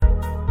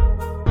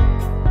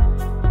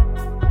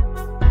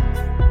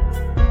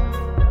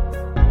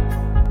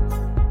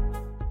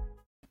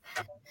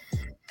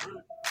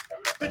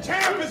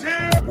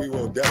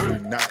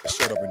definitely not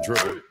shut up and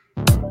dribble.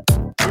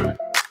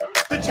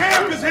 The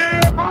champ is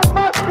here! I must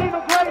be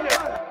the greatest!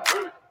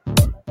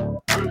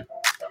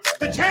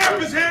 The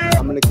champ is here!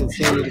 I'm going to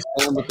continue to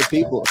stand with the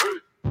people.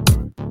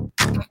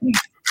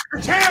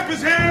 The champ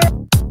is here!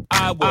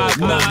 I will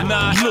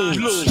not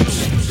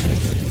lose.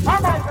 I'm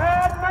a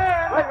bad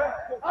man!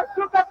 I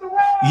took up the world!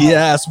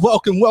 Yes,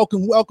 welcome.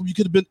 You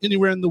could have been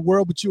anywhere in the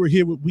world, but you were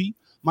here with we.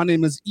 My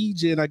name is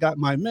EJ, and I got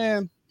my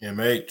man,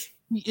 MH.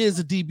 He is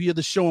a DB of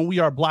the show, and we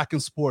are Black in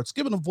Sports,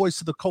 giving a voice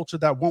to the culture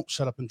that won't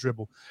shut up and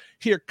dribble.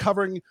 Here,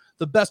 covering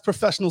the best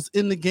professionals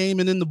in the game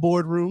and in the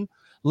boardroom,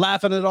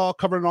 laughing at all,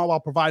 covering it all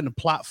while providing a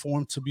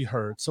platform to be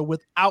heard. So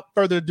without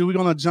further ado, we're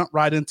going to jump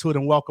right into it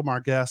and welcome our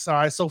guest. All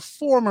right, so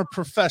former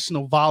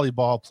professional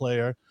volleyball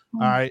player.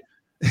 All right,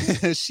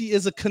 she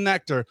is a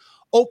connector,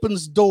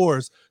 opens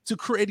doors to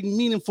creating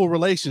meaningful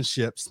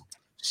relationships.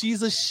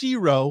 She's a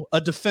shero, a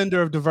defender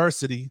of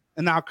diversity,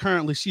 and now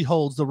currently she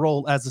holds the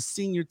role as a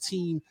senior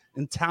team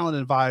and talent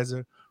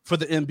advisor for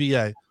the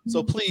NBA.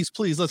 So please,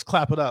 let's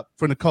clap it up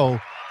for Nicole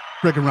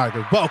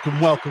Rickenriker. Welcome,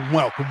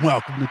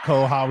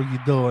 Nicole. How are you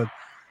doing?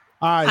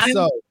 All right,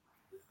 so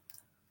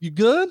you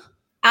good?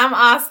 I'm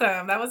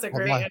awesome. That was a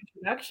great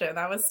introduction.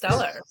 That was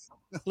stellar.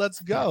 Let's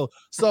go.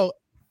 So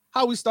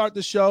how we start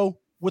the show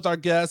with our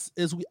guests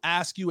is we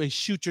ask you a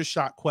shoot your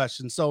shot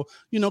question. So,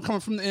 coming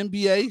from the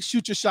NBA,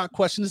 shoot your shot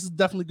question. This is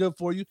definitely good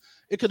for you.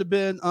 It could have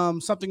been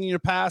something in your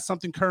past,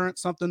 something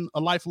current, a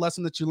life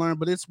lesson that you learned,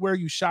 but it's where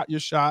you shot your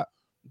shot,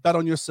 bet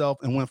on yourself,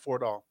 and went for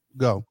it all.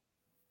 Go.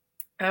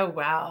 Oh,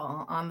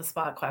 wow. On the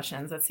spot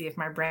questions. Let's see if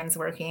my brain's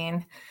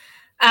working.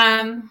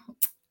 I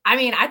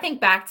think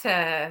back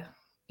to,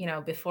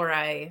 before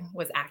I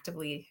was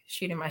actively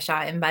shooting my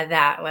shot. And by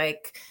that,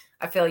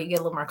 I feel you get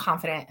a little more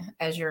confident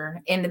as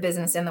you're in the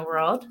business, in the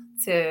world,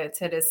 to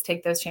just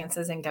take those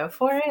chances and go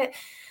for it.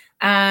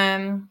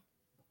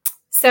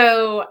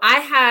 So I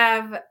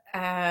have,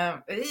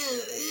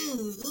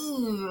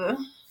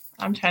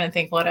 I'm trying to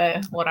think what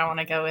I want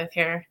to go with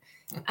here.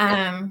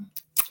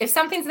 If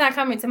something's not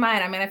coming to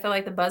mind, I feel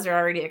like the buzzer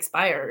already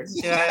expired.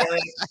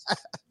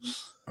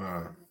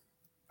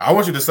 I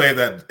want you to say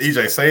that,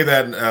 EJ, say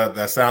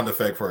that sound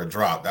effect for a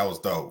drop. That was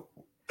dope.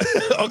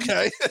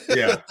 Okay.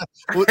 Yeah.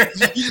 Well,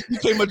 you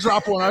became a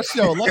drop on our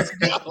show. Let's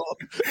go.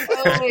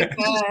 Oh my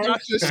God.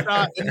 Shot your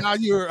shot, and now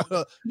you're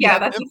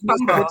that's a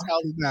fumble.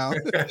 Now.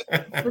 It's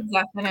a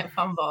definite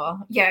fumble.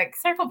 Yeah,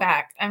 circle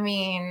back.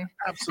 Absolutely.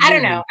 I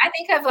don't know. I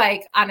think of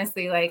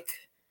honestly,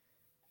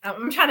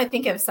 I'm trying to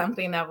think of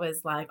something that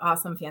was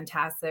awesome,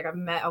 fantastic. I've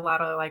met a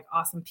lot of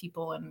awesome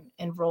people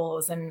in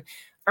roles, and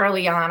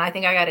early on, I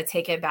think I got to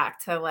take it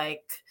back to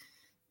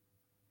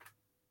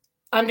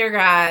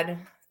undergrad.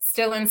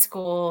 Still in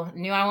school,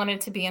 knew I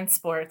wanted to be in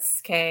sports,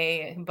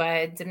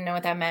 but didn't know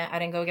what that meant. I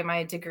didn't go get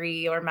my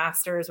degree or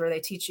master's where they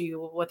teach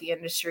you what the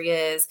industry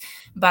is.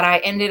 But I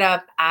ended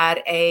up at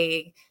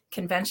a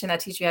convention that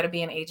teach you how to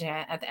be an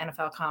agent at the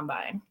NFL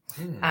Combine.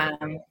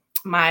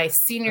 My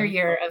senior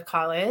year of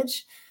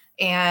college.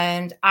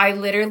 And I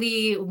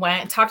literally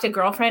talked a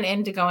girlfriend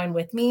into going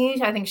with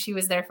me. I think she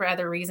was there for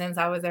other reasons.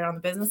 I was there on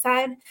the business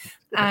side.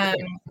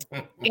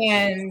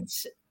 And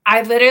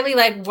I literally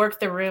worked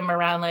the room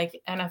around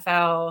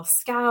NFL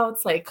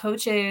scouts,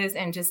 coaches,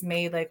 and just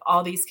made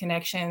all these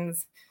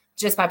connections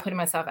just by putting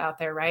myself out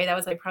there. Right. That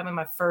was probably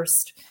my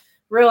first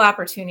real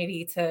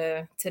opportunity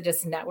to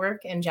just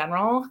network in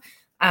general.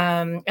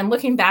 And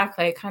looking back,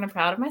 kind of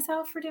proud of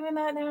myself for doing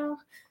that now.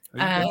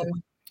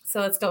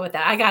 So let's go with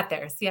that. I got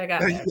there. See, I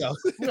got there. Yeah,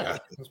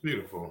 that's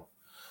beautiful.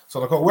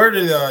 So Nicole, where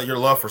did your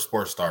love for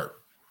sports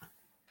start?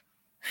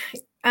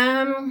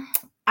 I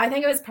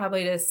think it was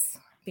probably just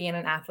being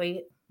an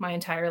athlete my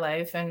entire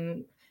life,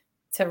 and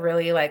to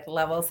really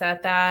level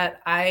set that,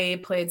 I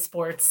played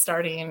sports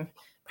starting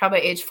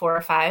probably age 4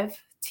 or 5,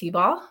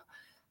 t-ball.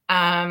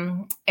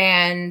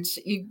 And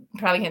you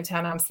probably can't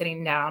tell I'm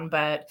sitting down,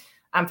 but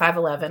I'm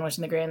 5'11", which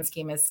in the grand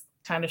scheme is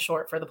kind of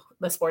short for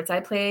the sports I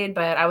played,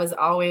 but I was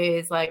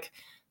always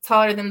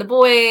taller than the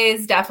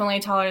boys, definitely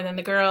taller than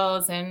the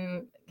girls,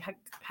 and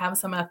have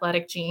some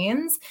athletic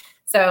genes.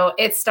 So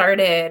it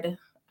started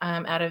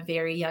at a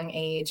very young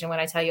age. And when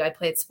I tell you I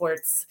played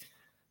sports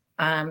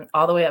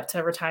all the way up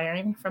to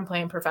retiring from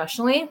playing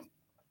professionally,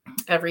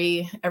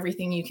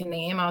 everything you can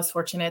name. I was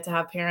fortunate to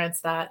have parents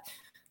that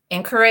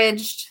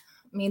encouraged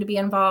me to be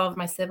involved,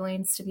 my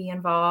siblings to be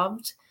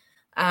involved.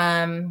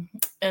 And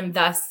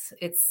thus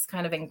it's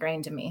kind of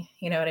ingrained in me.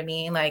 You know what I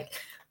mean?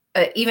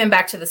 Even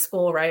back to the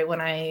school, right?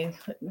 When I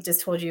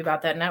just told you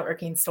about that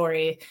networking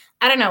story,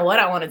 I don't know what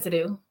I wanted to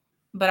do,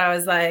 but I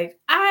was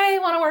I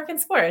want to work in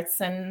sports,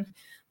 and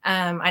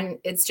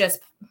it's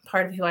just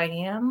part of who I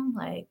am.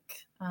 I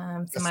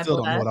still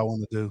don't know what I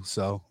want to do.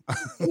 So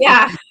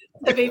yeah,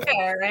 to be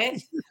fair,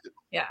 right?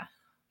 Yeah,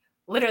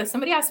 literally,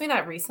 somebody asked me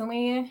that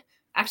recently.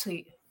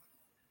 Actually,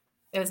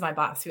 it was my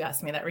boss who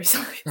asked me that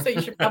recently. So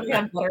you should probably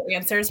have better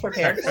answers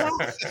prepared for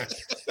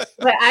that.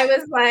 But I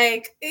was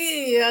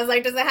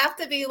does it have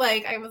to be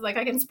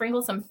I can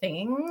sprinkle some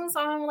things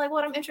on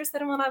what I'm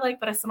interested in, what I like,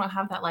 but I still don't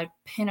have that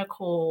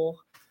pinnacle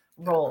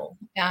role.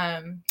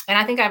 And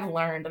I think I've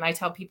learned, and I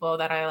tell people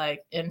that I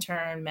like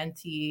intern,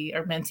 mentee,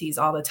 or mentees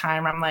all the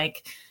time. I'm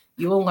like,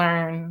 you will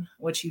learn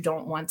what you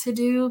don't want to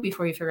do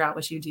before you figure out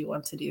what you do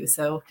want to do.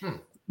 So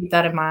keep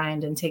that in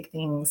mind and take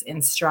things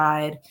in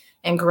stride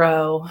and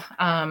grow.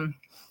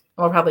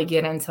 We'll probably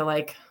get into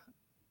like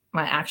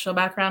my actual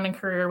background and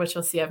career, which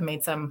you'll see I've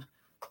made some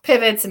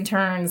pivots and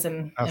turns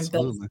and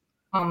built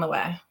on the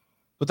way.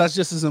 But that's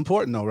just as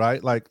important though,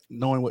 right? Like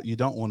knowing what you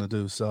don't want to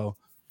do. So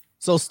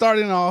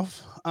starting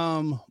off,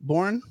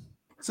 born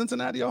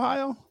Cincinnati,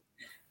 Ohio?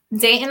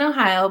 Dayton,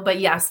 Ohio,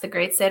 but yes, the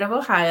great state of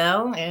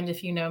Ohio. And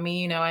if you know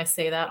me, you know I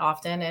say that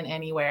often and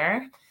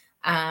anywhere.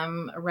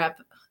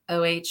 Rep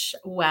OH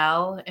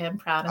well and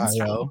proud and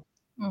strong.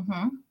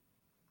 Mm-hmm.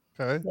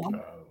 Okay. Yeah.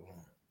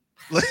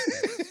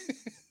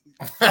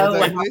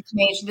 Wow.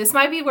 This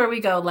might be where we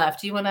go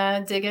left. Do you want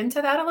to dig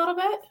into that a little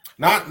bit?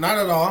 Not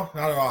at all.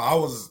 Not at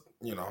all.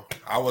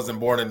 I wasn't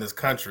born in this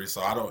country,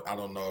 so I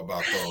don't know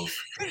about those.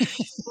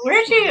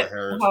 Where'd you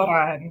hold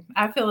on?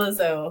 I feel as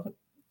though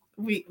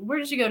where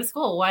did you go to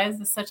school? Why is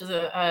this such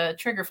a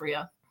trigger for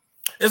you?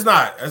 It's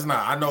not.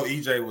 I know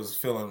EJ was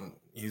feeling.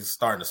 He's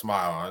starting to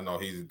smile. I know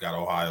he's got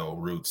Ohio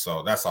roots,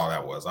 so that's all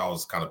that was. I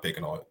was kind of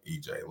picking on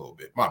EJ a little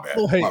bit. My bad.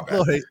 My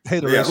bad.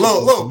 Yeah, a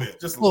little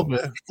bit.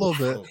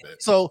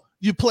 So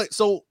you play.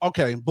 So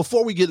okay,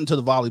 before we get into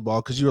the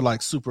volleyball, because you're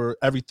like super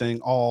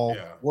everything, all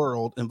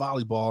world in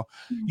volleyball.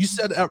 You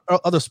said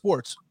other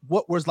sports.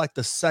 What was like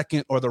the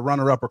second or the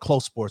runner-up or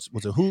close sports?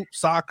 Was it hoop,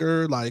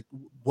 soccer? Like,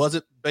 was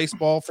it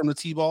baseball from the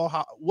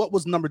T-ball? What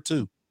was number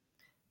 2?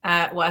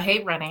 Well, I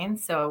hate running,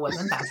 so it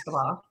wasn't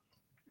basketball.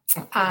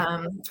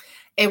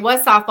 It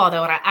was softball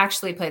though, and I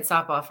actually played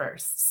softball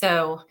first.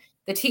 So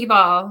the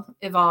T-ball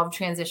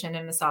transitioned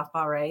into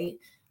softball, right?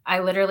 I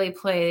literally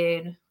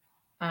played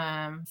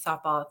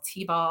softball,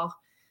 T-ball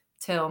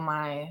till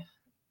my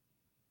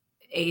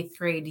 8th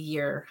grade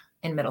year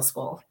in middle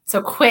school.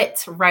 So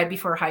quit right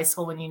before high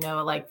school when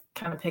like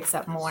kind of picks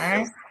up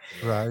more.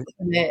 Right.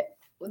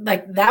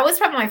 That was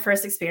probably my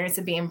first experience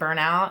of being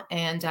burnout.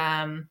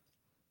 And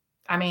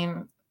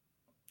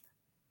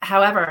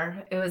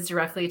however, it was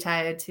directly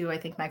tied to, I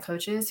think, my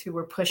coaches who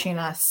were pushing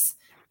us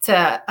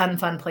to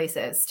unfun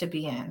places to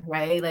be in,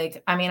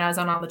 right? I was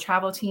on all the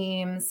travel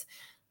teams.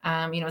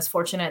 I was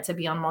fortunate to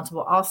be on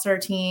multiple all-star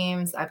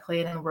teams. I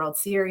played in the World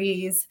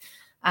Series.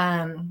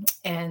 And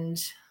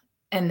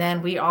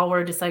then we all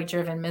were just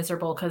driven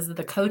miserable because of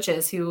the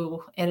coaches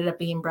who ended up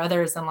being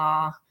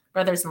brothers-in-law.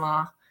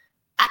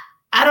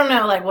 I don't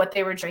know what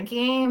they were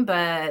drinking,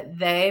 but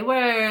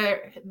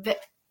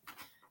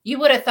you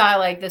would have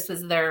thought this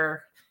was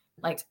their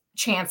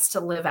chance to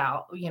live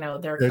out,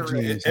 their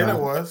career. And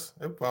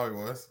it probably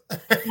was.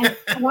 And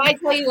when I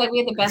tell you, we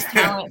had the best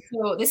talent.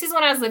 So this is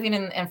when I was living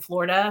in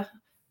Florida.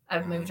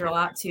 I've moved here a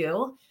lot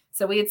too.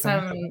 So we had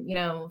some,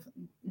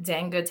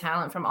 dang good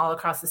talent from all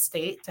across the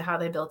state to how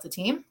they built a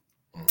team.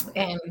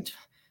 And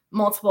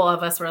multiple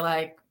of us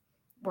were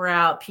we're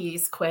out,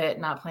 peace, quit,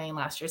 not playing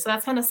last year. So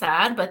that's kind of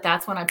sad, but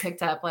that's when I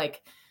picked up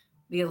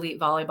the elite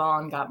volleyball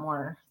and got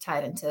more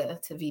tied into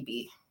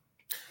VB.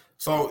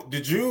 So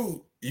did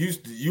you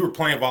were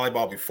playing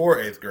volleyball before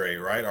 8th grade,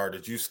 right? Or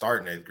did you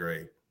start in 8th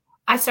grade?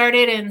 I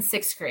started in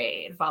 6th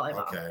grade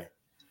volleyball. Okay.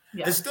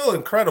 Yeah. It's still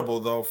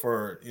incredible though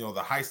for,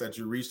 the heights that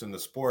you reached in the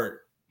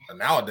sport. And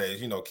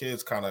nowadays,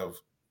 kids kind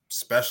of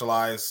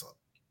specialize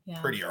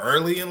pretty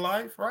early in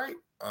life, right?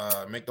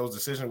 Make those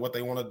decisions what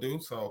they want to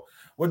do. So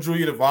what drew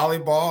you to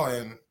volleyball,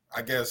 and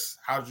I guess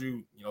how'd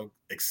you,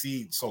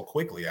 exceed so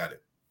quickly at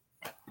it?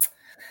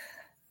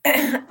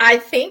 I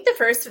think the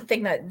first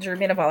thing that drew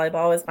me to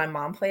volleyball was my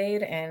mom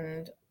played,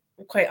 and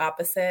quite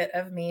opposite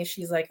of me.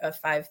 She's a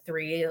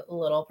 5'3"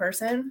 little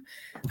person.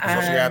 So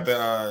she had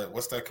the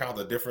what's that called?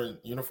 The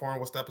different uniform?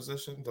 What's that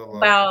position?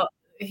 Well,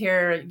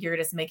 here you're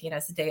just making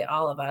us date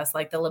all of us.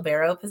 The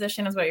libero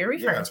position is what you're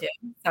referring to.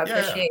 So I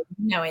appreciate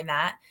knowing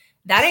that.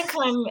 That didn't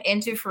come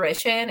into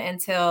fruition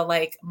until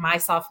my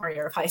sophomore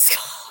year of high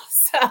school.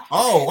 So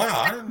oh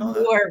wow, I didn't know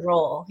that. Your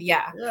role,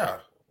 yeah.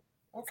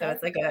 Okay.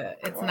 So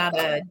it's not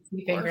a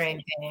deep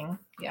ingrained thing.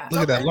 Yeah.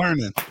 Look at that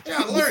learning. Yeah,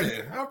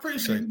 learning. I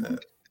appreciate that.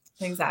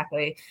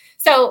 Exactly.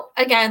 So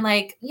again,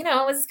 it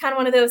was kind of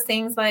one of those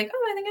things I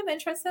think I'm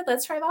interested.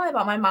 Let's try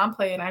volleyball. My mom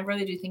played, and I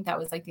really do think that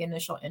was the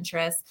initial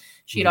interest.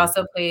 She'd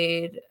also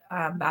played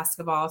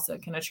basketball, so I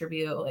can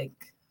attribute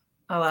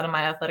a lot of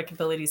my athletic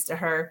abilities to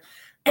her.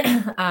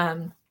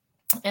 And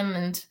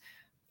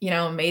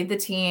made the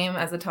team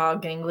as a tall,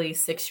 gangly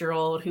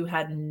 6-year-old who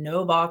had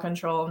no ball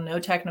control, no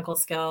technical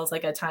skills.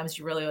 At times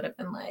you really would have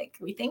been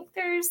we think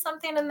there's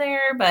something in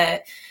there,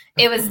 but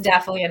it was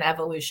definitely an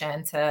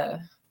evolution to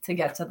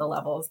get to the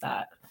levels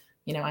that,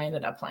 I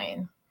ended up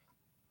playing.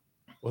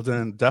 Well,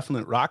 then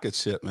definite rocket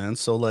ship, man.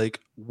 So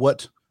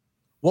what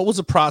was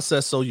the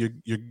process? So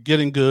you're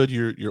getting good.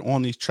 You're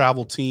on these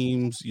travel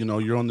teams,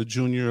 you're on the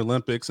Junior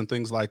Olympics and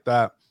things like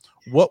that.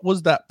 What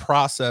was that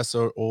process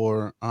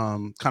or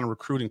kind of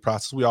recruiting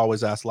process? We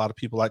always ask a lot of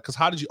people because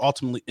how did you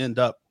ultimately end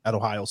up at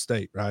Ohio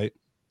State, right?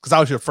 Because that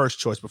was your first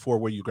choice before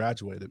where you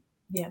graduated.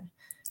 Yeah.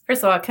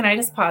 First of all, can I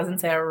just pause and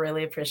say I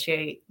really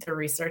appreciate the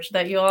research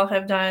that you all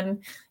have done.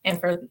 And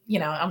for,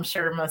 I'm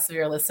sure most of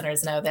your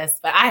listeners know this,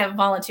 but I have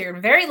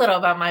volunteered very little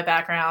about my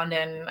background,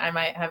 and I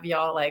might have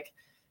y'all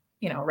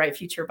write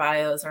future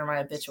bios or my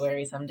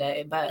obituary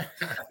someday. But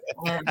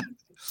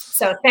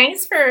so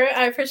thanks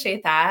I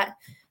appreciate that.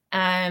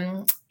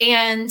 And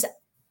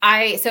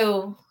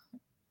so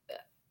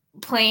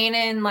playing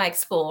in like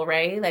school,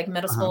 right? Like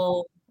middle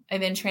school,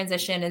 and then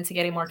transitioned into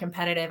getting more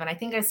competitive. And I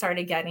think I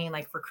started getting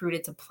like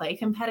recruited to play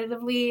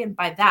competitively. And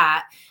by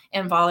that,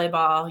 in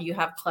volleyball, you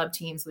have club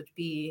teams, would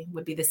be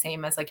the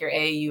same as like your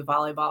AAU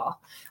volleyball,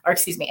 or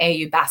excuse me,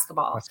 AAU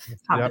basketball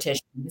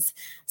competitions. Yep.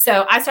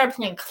 So I started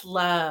playing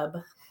club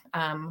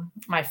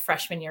my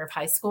freshman year of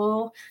high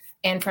school.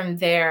 And from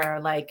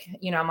there,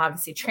 I'm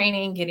obviously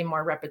training, getting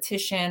more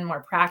repetition,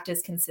 more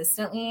practice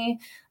consistently.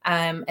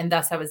 And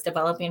thus I was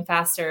developing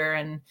faster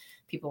and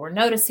people were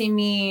noticing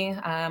me.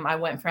 I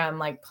went from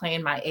like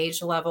playing my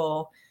age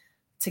level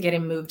to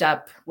getting moved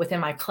up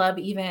within my club,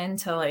 even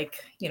to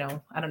the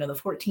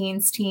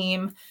 14s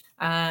team.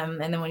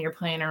 And then when you're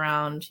playing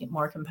around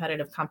more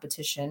competitive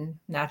competition,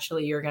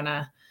 naturally you're going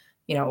to,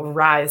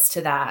 rise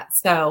to that.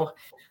 So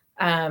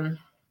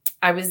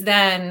I was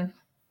then,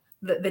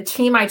 the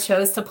team I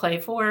chose to play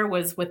for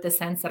was with the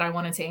sense that I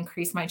wanted to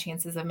increase my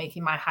chances of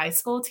making my high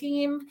school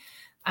team.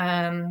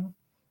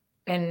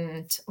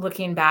 And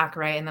looking back,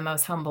 right, in the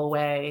most humble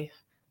way,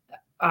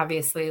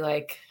 obviously,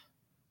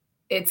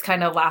 it's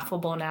kind of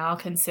laughable now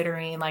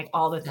considering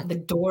all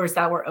the doors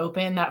that were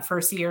open that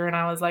first year. And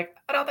I was like,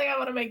 I don't think I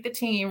want to make the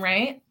team,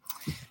 right?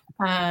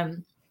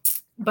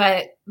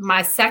 But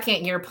my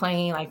second year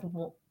playing,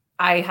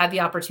 I had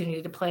the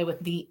opportunity to play with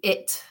the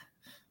IT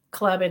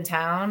club in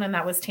town, and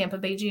that was Tampa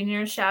Bay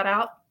Juniors. Shout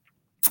out.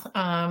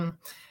 And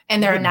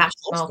they're a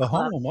national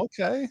club. Home.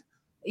 Okay.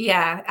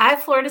 Yeah, I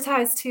have Florida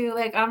ties too.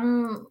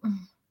 I'm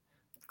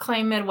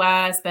claim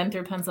Midwest, been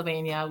through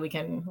Pennsylvania.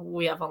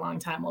 We have a long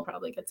time. We'll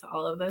probably get to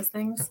all of those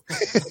things.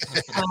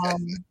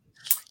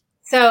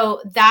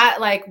 So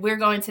that we're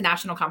going to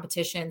national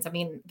competitions. I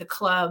mean, the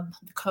club,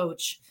 the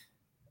coach,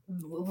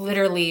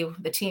 literally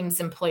the team's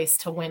in place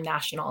to win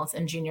nationals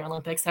and junior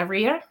Olympics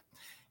every year.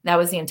 That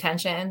was the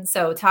intention.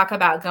 So talk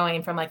about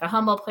going from a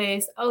humble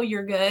place, oh,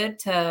 you're good,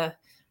 to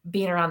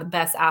being around the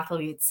best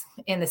athletes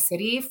in the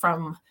city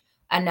from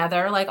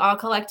another all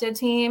collected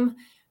team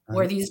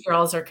where these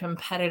girls are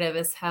competitive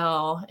as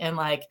hell and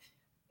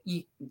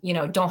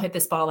don't hit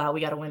this ball out. We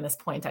got to win this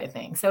point, I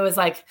think. So it was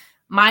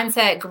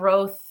mindset,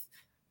 growth,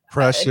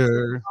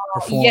 pressure,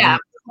 performance. Yeah,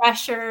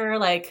 pressure.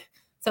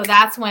 So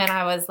that's when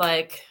I was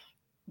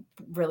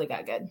really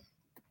got good.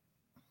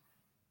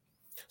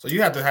 So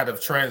you had to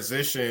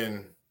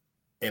transition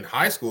in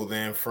high school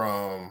then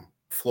from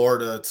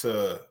Florida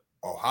to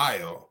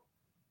Ohio.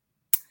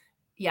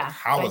 Yeah.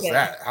 How was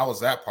that? How was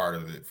that part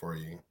of it for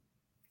you?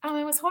 Oh,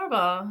 it was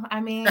horrible. I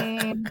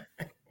mean,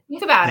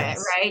 think about it,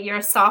 right? You're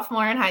a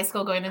sophomore in high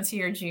school going into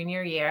your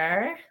junior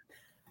year.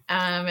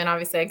 And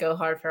obviously I go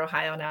hard for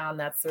Ohio now, and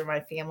that's where my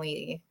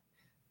family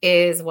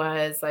was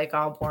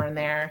all born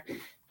there.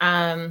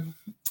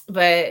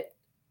 But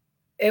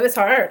it was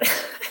hard.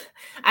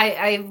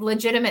 I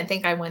legitimately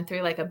think I went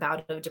through a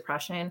bout of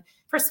depression.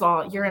 First of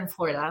all, you're in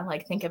Florida,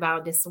 think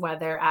about this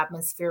weather,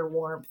 atmosphere,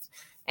 warmth,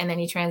 and then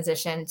you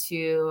transition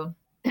to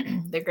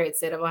the great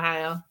state of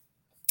Ohio,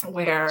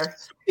 where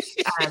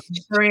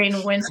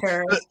during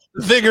winter,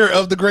 the vigor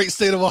of the great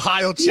state of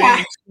Ohio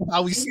changed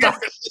how we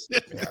started.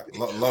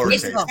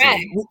 Lowercase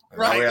t,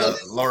 right?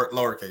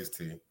 Lowercase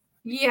t.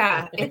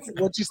 Yeah, it's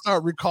once you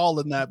start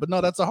recalling that. But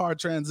no, that's a hard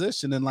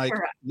transition, and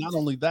not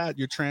only that,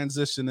 you're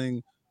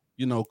transitioning,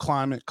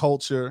 climate,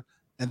 culture,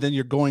 and then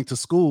you're going to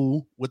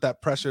school with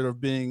that pressure of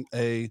being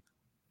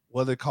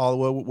what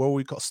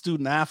we call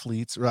student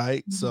athletes,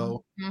 right? Mm-hmm.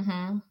 So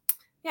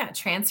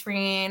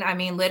transferring. I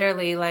mean,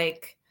 literally,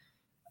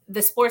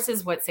 the sports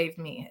is what saved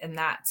me in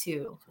that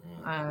too.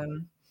 I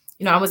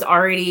was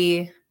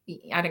already,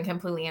 I didn't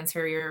completely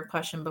answer your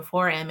question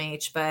before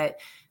MH, but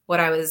what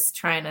I was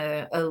trying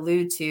to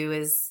allude to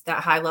is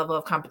that high level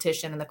of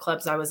competition and the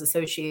clubs I was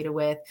associated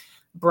with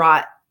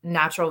brought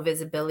natural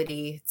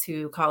visibility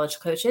to college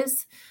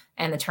coaches,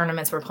 and the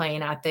tournaments we're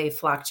playing at, they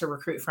flock to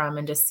recruit from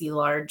and just see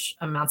large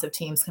amounts of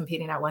teams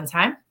competing at one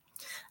time.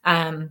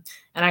 And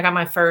I got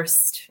my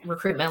first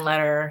recruitment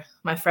letter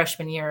my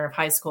freshman year of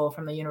high school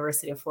from the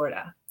University of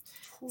Florida.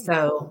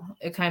 So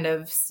it kind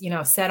of,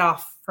 set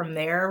off from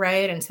there,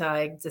 right, until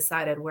I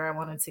decided where I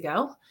wanted to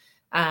go.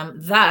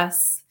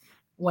 Thus,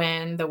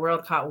 when the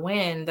world caught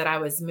wind that I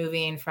was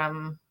moving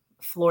from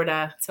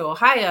Florida to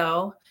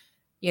Ohio,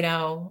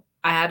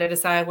 I had to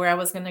decide where I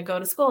was going to go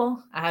to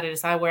school. I had to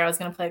decide where I was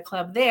going to play a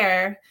club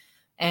there.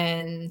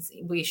 And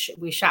we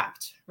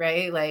shopped,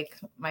 right?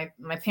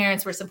 My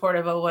parents were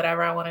supportive of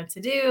whatever I wanted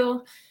to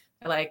do.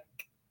 The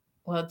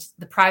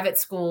private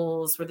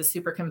schools were the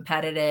super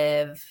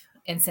competitive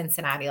in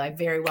Cincinnati,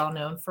 very well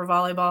known for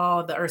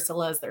volleyball, the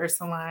Ursulas, the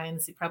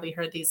Ursulines. You probably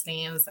heard these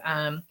names.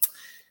 And,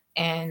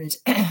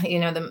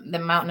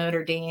 the Mount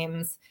Notre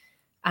Dames.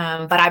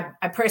 But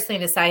I personally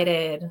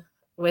decided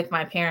with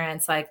my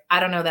parents, like, I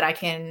don't know that I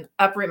can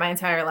uproot my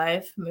entire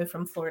life, move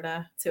from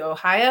Florida to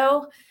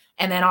Ohio,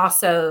 and then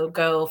also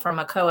go from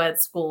a co-ed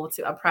school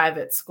to a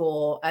private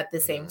school at the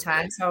same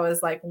time. So I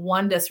was like,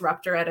 one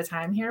disruptor at a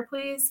time here,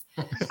 please.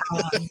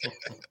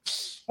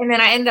 And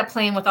then I ended up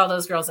playing with all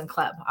those girls in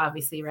club,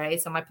 obviously,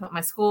 right? So my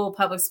public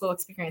school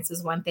experience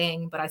is one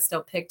thing, but I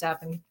still picked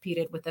up and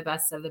competed with the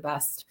best of the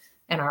best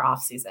in our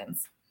off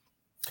seasons.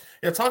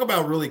 Yeah, talk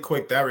about really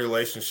quick that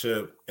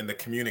relationship and the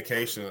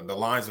communication, the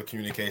lines of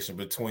communication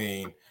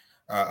between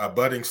a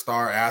budding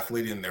star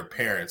athlete and their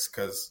parents,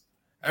 because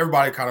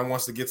everybody kind of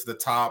wants to get to the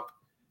top.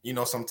 You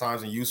know,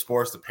 sometimes in youth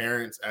sports, the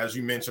parents, as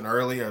you mentioned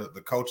earlier,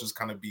 the coaches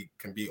can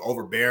be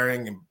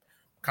overbearing and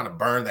kind of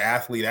burn the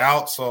athlete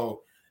out.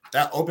 So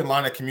that open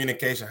line of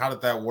communication, how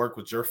did that work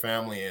with your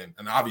family? And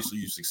obviously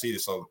you succeeded,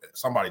 so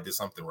somebody did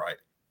something right.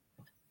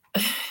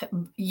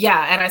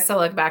 Yeah. And I still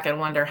look back and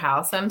wonder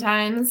how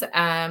sometimes,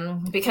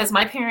 because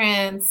my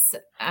parents,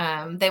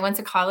 they went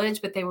to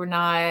college, but they were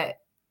not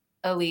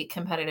elite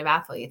competitive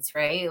athletes,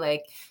 right?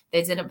 Like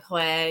they didn't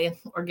play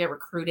or get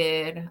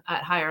recruited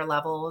at higher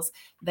levels.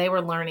 They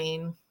were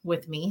learning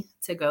with me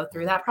to go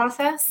through that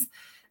process.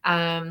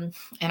 And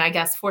I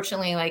guess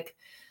fortunately, like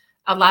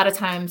a lot of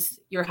times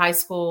your high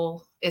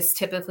school is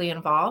typically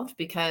involved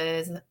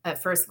because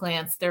at first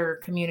glance, they're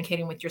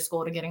communicating with your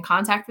school to get in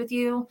contact with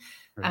you.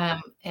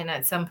 And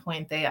at some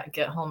point they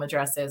get home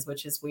addresses,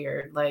 which is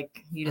weird.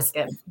 Like you just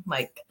get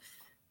like,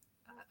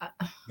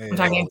 I'm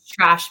talking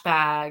trash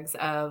bags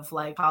of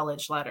like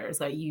college letters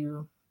that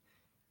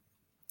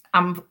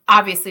I'm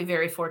obviously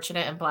very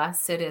fortunate and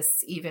blessed. It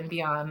is even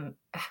beyond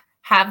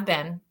have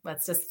been,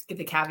 let's just get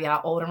the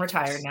caveat, old and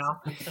retired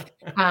now,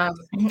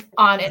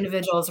 on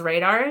individuals'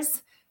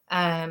 radars.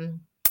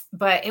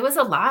 But it was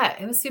a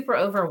lot. It was super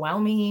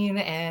overwhelming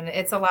and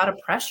it's a lot of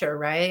pressure,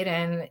 right?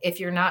 And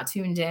if you're not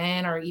tuned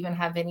in or even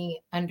have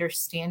any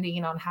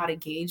understanding on how to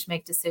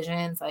make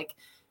decisions, like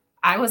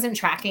I wasn't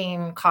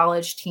tracking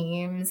college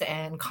teams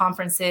and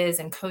conferences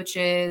and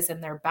coaches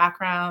and their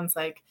backgrounds.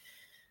 Like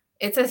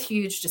it's a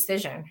huge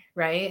decision,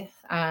 right?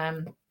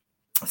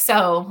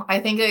 So I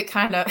think it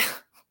kind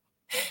of,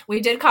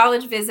 we did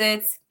college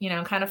visits,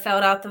 kind of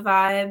felt out the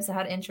vibes. I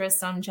had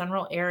interest on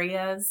general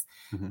areas,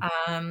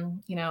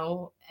 and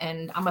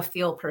I'm a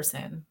feel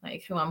person,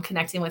 like who I'm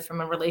connecting with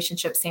from a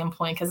relationship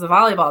standpoint, because the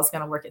volleyball is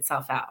going to work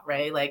itself out,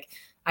 right? Like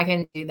I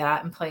can do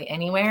that and play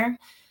anywhere.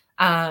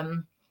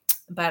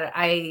 But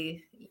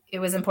it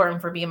was important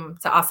for me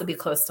to also be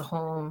close to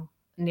home,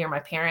 near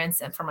my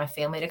parents, and for my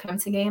family to come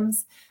to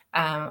games.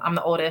 I'm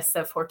the oldest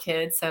of 4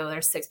 kids, so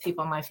there's 6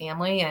 people in my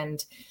family,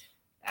 and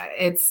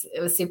it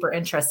was super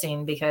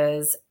interesting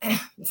because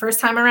the first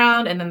time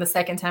around and then the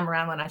second time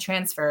around when I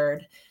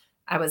transferred,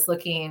 I was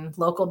looking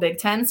local Big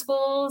Ten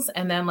schools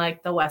and then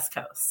like the West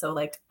Coast. So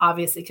like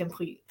obviously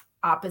complete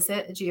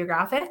opposite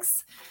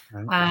geographics.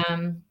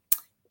 Right.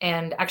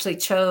 And actually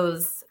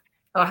chose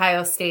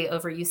Ohio State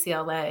over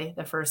UCLA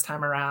the first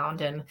time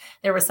around. And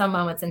there were some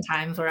moments and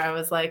times where I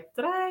was like,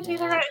 did I do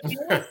the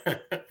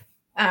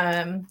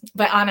right?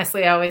 But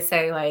honestly, I always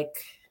say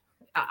like,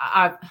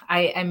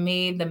 I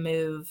made the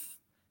move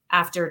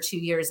after 2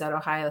 years at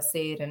Ohio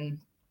State, and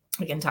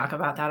we can talk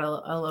about that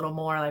a little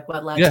more, like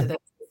what led to those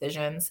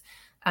decisions,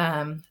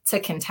 to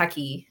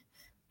Kentucky,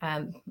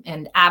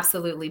 and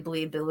absolutely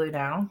bleed blue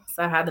now.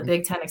 So I had the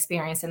Big Ten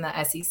experience and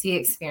the SEC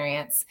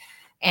experience.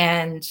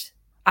 And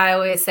I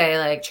always say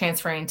like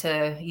transferring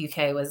to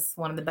UK was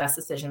one of the best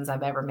decisions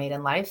I've ever made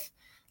in life.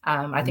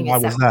 I think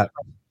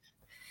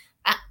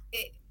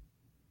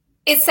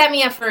it set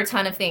me up for a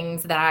ton of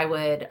things that I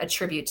would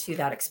attribute to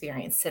that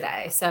experience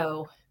today.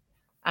 So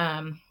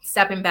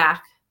stepping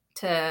back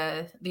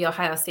to the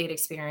Ohio State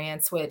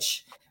experience,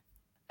 which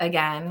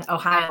again,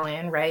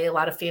 Ohioan, right? A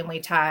lot of family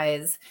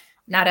ties,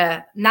 not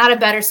a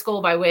better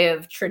school by way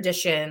of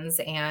traditions,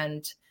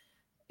 and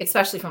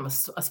especially from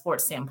a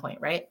sports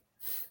standpoint, right?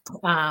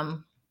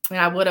 And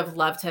I would have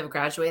loved to have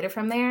graduated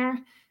from there,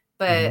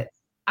 but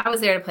I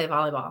was there to play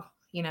volleyball,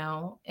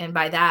 and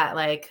by that,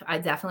 like I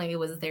definitely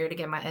was there to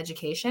get my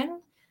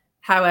education.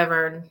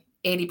 However,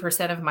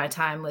 80% of my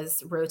time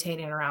was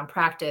rotating around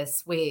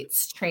practice,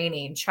 weights,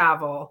 training,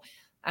 travel.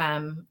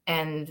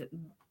 And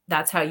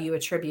that's how you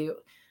attribute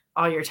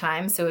all your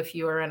time. So if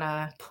you are in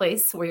a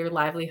place where your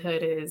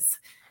livelihood is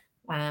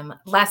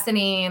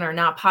lessening or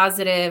not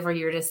positive, or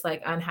you're just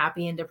like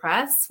unhappy and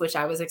depressed, which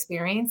I was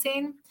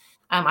experiencing,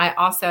 I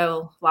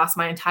also lost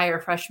my entire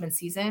freshman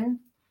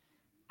season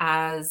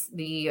as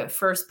the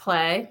first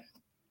play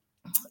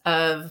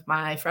of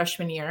my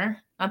freshman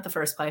year. Not the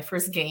first play,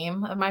 first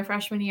game of my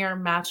freshman year,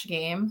 match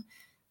game,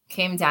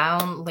 came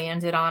down,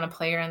 landed on a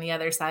player on the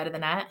other side of the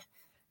net,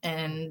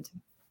 and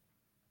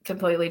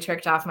completely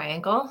tricked off my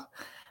ankle,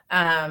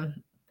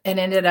 and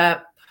ended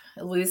up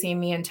losing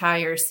the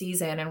entire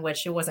season, in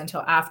which it wasn't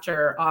until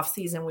after off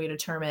season we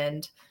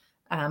determined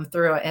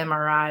through an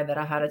MRI that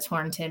I had a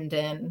torn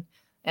tendon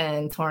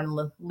and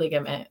torn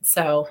ligament.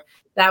 So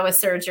that was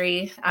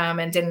surgery,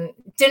 and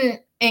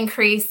didn't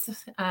increase,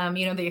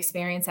 the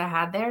experience I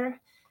had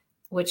there.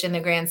 which in the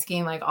grand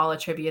scheme, like all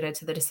attributed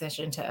to the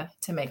decision to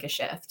make a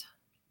shift.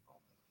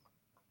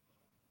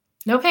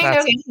 No pain,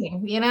 no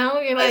gain. You know,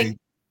 you're like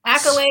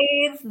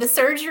accolades, the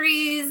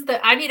surgeries.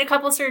 I need a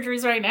couple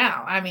surgeries right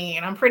now. I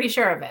mean, I'm pretty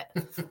sure of it.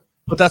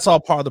 But that's all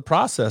part of the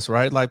process,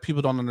 right? Like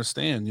people don't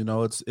understand, you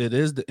know, it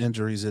is the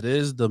injuries, it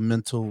is the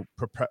mental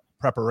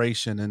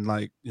preparation, and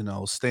like, you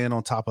know, staying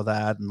on top of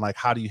that, and like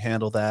how do you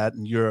handle that?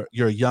 And you're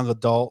a young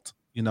adult,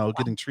 you know,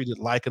 getting treated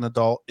like an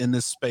adult in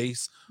this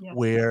space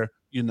where,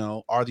 you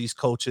know, are these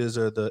coaches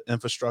or the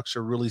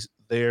infrastructure really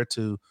there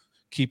to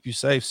keep you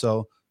safe?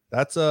 So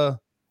that's a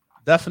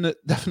definite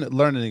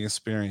learning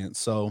experience.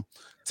 So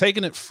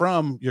taking it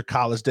from your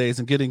college days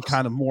and getting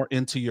kind of more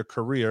into your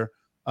career,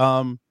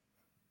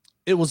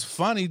 it was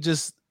funny.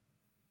 Just,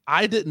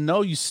 I didn't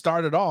know you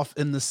started off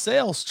in the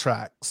sales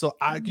track. So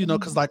you know,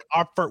 cause like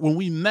when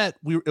we met,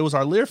 it was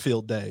our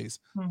Learfield days.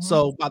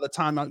 So by the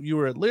time you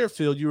were at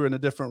Learfield, you were in a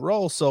different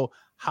role. So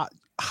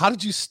how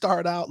did you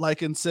start out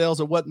like in sales,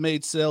 or what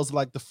made sales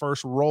like the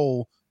first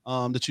role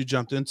that you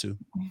jumped into?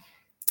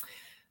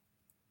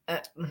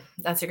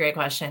 That's a great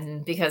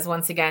question, because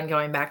once again,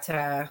 going back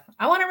to,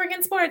 I want to work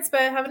in sports,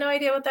 but I have no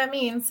idea what that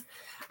means.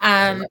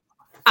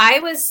 I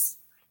was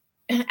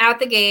out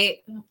the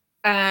gate,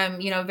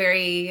 you know,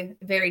 very,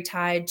 very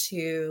tied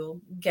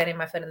to getting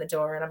my foot in the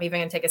door. And I'm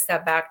even going to take a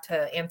step back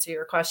to answer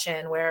your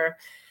question, where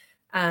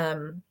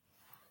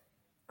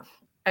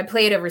I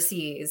played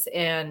overseas.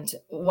 And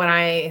when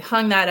I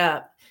hung that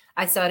up,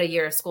 I still had a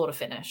year of school to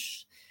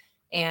finish.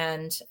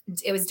 And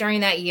it was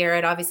during that year,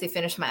 I'd obviously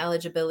finished my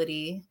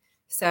eligibility.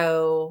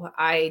 So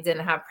I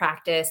didn't have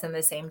practice and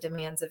the same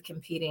demands of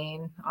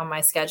competing on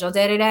my schedule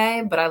day to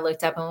day. But I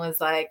looked up and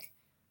was like,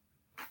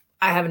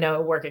 I have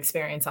no work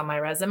experience on my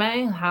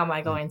resume. How am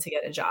I going to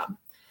get a job?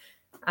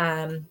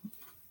 And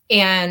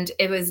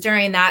it was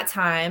during that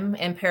time,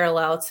 in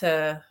parallel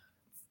to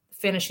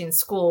finishing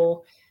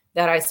school,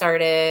 that I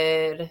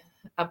started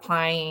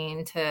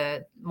applying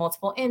to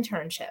multiple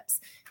internships.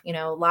 You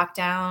know,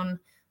 lockdown,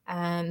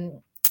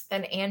 an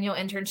annual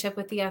internship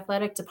with the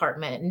athletic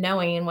department,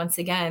 knowing once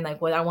again,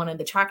 like what I wanted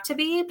the track to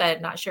be,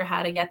 but not sure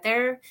how to get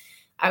there.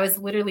 I was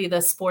literally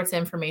the sports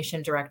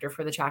information director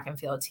for the track and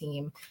field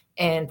team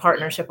in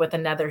partnership with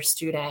another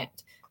student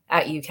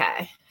at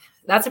UK.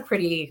 That's a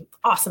pretty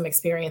awesome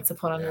experience to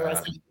put on your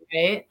resume,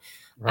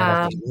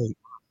 right?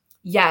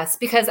 Yes,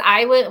 because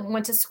I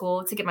went to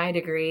school to get my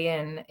degree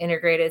in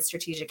integrated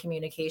strategic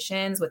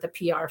communications with a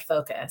PR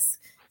focus.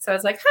 So I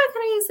was like, how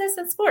can I use this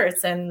in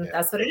sports? And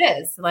that's what it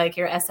is, like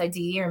your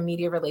SID or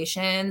media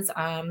relations.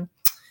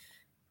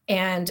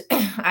 And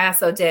I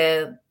also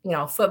did, you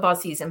know, football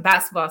season,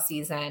 basketball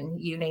season,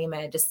 you name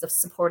it, just the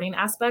supporting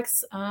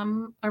aspects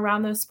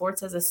around those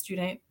sports as a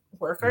student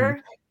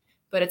worker.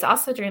 But it's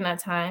also during that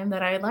time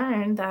that I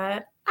learned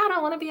that I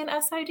don't want to be an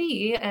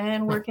SID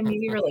and work in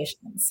media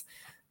relations.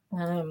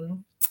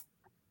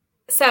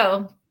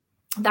 So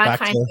that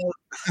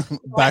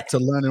back to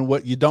learning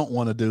what you don't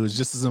want to do is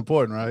just as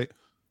important, right?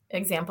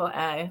 Example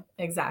A,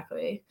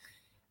 exactly.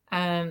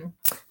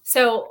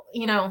 So,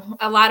 you know,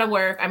 a lot of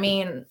work. I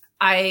mean,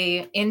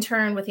 I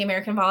interned with the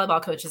American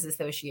Volleyball Coaches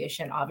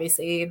Association.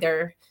 Obviously,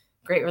 they're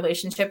great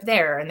relationship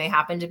there, and they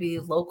happen to be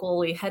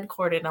locally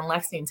headquartered in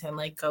Lexington,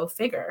 like go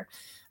figure.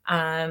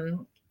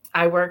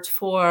 I worked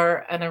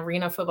for an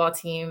arena football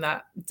team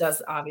that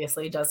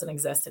obviously doesn't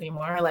exist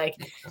anymore. Like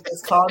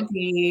it's called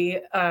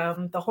the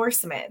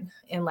Horsemen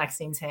in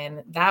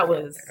Lexington. That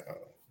was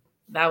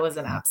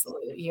an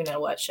absolute, you know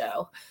what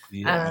show.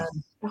 Yeah.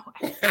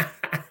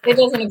 It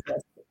doesn't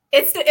exist.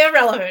 It's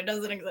irrelevant. It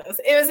doesn't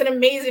exist. It was an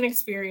amazing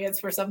experience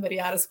for somebody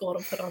out of school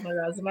to put on their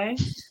resume.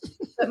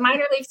 But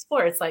minor league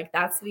sports, like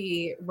that's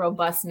the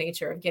robust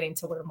nature of getting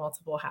to wear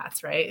multiple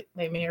hats, right?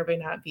 They may or may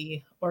not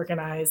be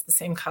organized the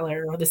same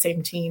color or the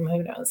same team.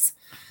 Who knows?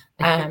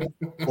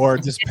 Or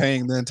just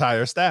paying the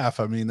entire staff.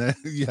 I mean,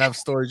 you have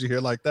stories you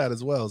hear like that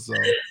as well. So.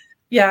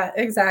 Yeah,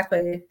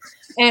 exactly.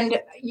 And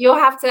you'll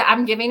have to,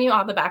 I'm giving you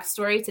all the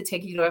backstory to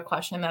take you to a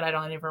question that I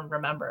don't even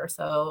remember.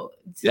 So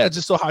yeah,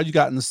 just so how you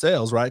got into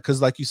sales, right?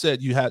 Because like you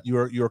said, you had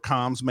your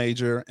comms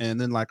major, and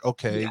then like,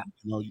 okay,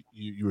 you know,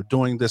 you were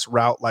doing this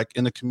route like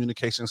in the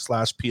communication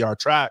 / PR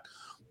track,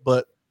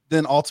 but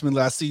then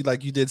ultimately I see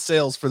like you did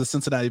sales for the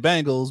Cincinnati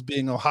Bengals,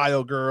 being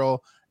Ohio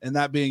girl, and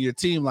that being your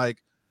team. Like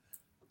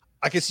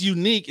it's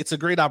unique. It's a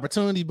great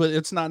opportunity, but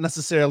it's not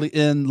necessarily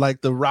in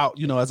like the route,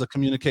 you know, as a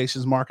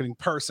communications marketing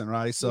person,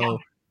 right? So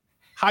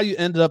how you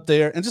ended up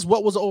there, and just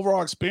what was the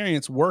overall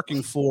experience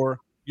working for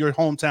your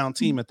hometown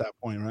team at that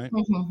point, right?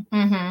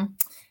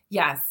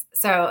 Yes.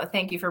 So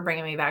thank you for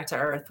bringing me back to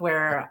earth,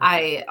 where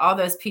all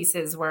those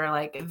pieces were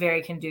like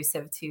very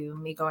conducive to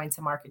me going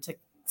to market to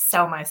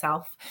sell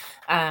myself,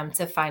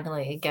 to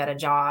finally get a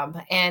job.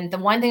 And the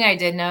one thing I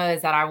did know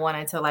is that I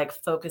wanted to like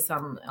focus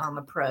on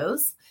the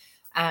pros.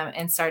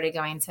 And started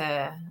going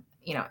to,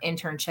 you know,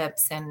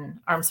 internships and,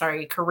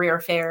 career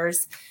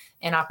fairs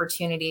and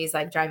opportunities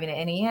like driving to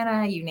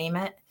Indiana, you name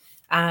it.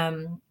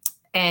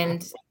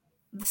 And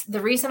the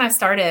reason I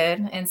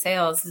started in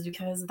sales is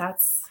because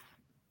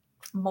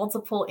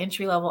multiple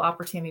entry level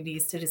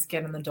opportunities to just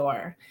get in the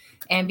door.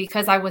 And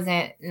because I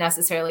wasn't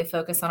necessarily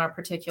focused on a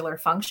particular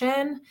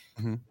function,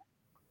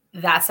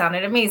 that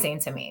sounded amazing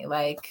to me.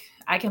 Like,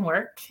 I can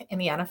work in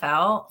the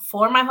NFL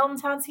for my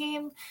hometown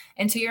team.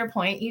 And to your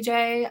point,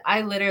 EJ,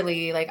 I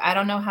literally, like, I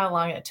don't know how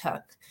long it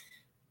took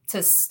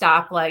to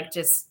stop, like,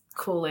 just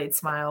Kool-Aid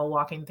smile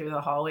walking through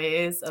the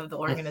hallways of the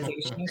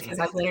organization, because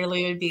I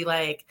literally would be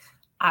like,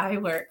 I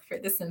work for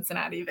the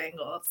Cincinnati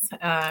Bengals.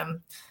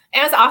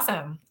 It was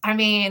awesome. I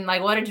mean,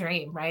 like, what a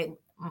dream, right?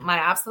 My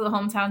absolute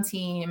hometown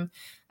team.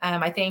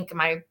 I think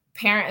my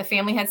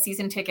family had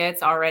season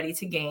tickets already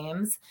to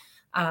games.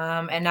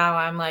 And now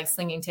I'm like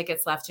slinging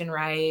tickets left and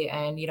right.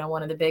 And, you know,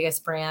 one of the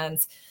biggest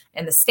brands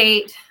in the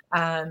state,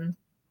 in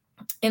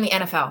the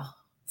NFL.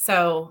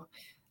 So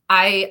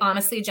I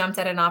honestly jumped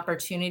at an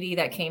opportunity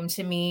that came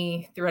to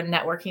me through a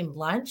networking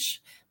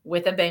lunch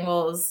with a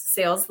Bengals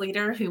sales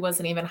leader who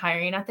wasn't even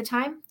hiring at the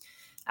time.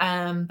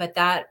 But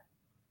that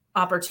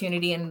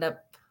opportunity ended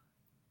up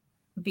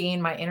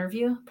being my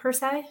interview per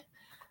se.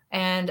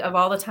 And of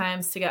all the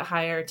times to get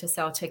hired to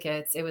sell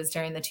tickets, it was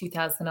during the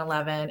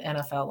 2011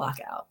 NFL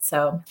lockout.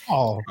 So,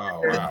 oh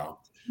wow.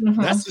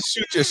 That's to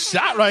shoot your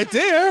shot right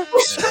there.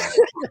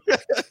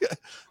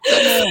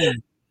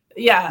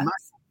 Yeah.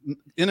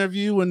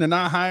 Interview when they're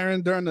not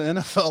hiring during the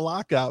NFL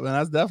lockout, man.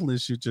 That's definitely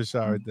shoot your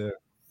shot right there.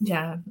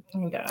 Yeah,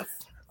 I guess.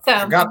 So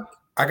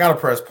I gotta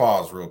press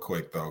pause real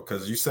quick though,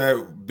 because you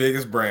said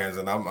biggest brands,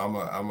 and I'm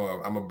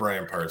a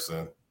brand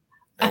person.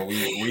 And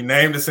we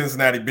named the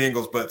Cincinnati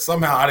Bengals, but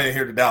somehow I didn't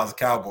hear the Dallas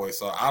Cowboys.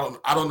 So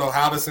I don't know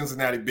how the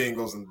Cincinnati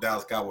Bengals and the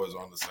Dallas Cowboys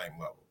are on the same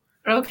level.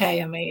 Okay,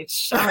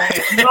 MH. All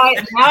right.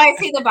 Now I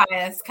see the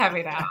bias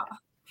coming out.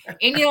 And,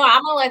 you know,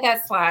 I'm going to let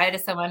that slide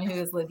as someone who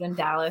has lived in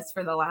Dallas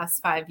for the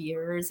last 5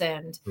 years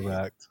and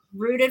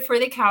rooted for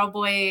the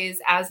Cowboys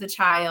as a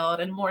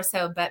child, and more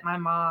so bet my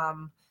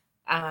mom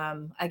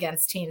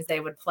against teams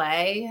they would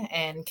play,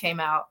 and came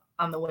out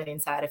on the winning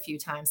side a few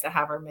times to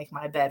have her make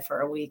my bed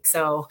for a week.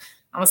 So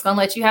I'm just going to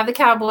let you have the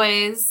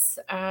Cowboys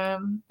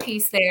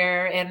piece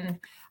there. And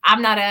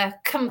I'm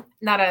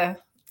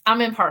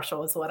I'm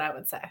impartial is what I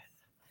would say.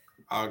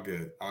 All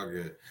good.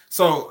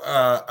 So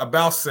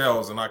about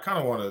sales, and I kind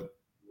of want to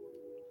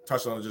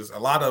touch on just a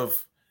lot of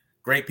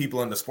great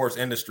people in the sports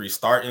industry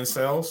start in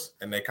sales,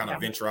 and they kind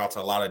of venture out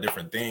to a lot of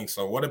different things.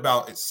 So what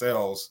about its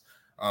sales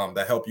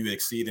that help you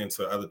exceed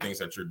into other things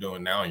that you're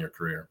doing now in your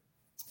career?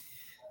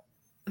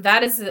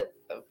 That is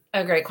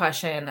a great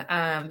question,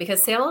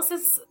 because sales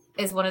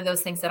is one of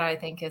those things that I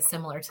think is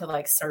similar to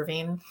like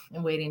serving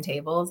and waiting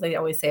tables. They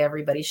always say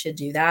everybody should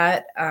do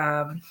that.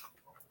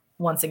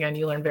 Once again,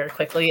 you learn very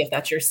quickly if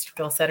that's your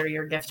skill set or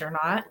your gift or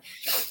not.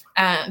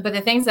 But the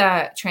things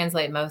that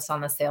translate most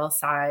on the sales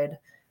side,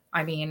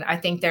 I mean, I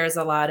think there's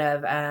a lot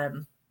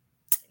of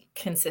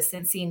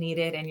consistency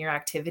needed in your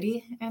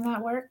activity in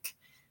that work.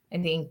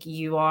 I think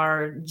you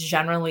are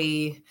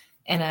generally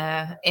in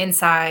a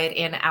inside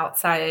and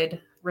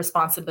outside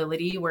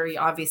responsibility where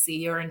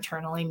you're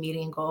internally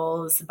meeting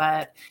goals,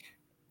 but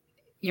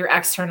you're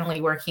externally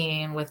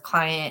working with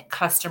client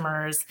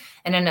customers.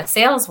 And in a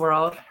sales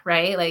world,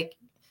 right? Like,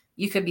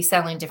 you could be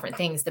selling different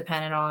things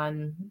depending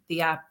on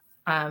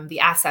the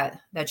asset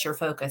that you're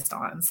focused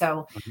on.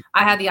 So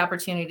I had the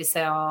opportunity to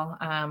sell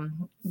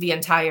the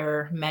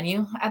entire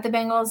menu at the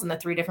Bengals, and the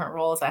 3 different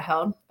roles I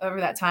held over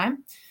that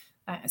time,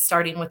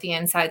 starting with the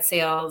inside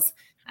sales,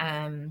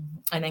 and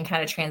then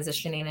kind of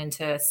transitioning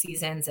into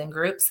seasons and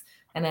groups,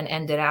 and then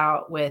ended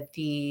out with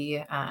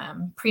the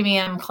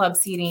premium club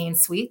seating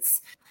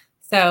suites.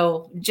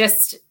 So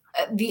just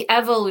the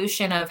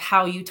evolution of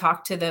how you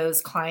talk to those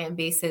client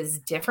bases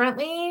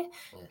differently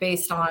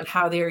based on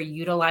how they're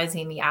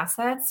utilizing the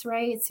assets,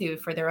 right? So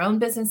for their own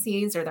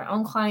businesses or their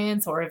own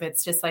clients, or if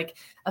it's just like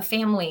a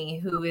family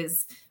who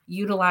is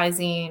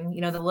utilizing, you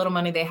know, the little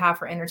money they have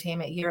for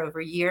entertainment year over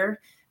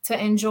year to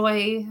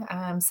enjoy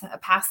a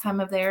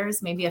pastime of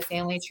theirs, maybe a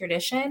family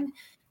tradition.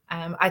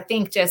 I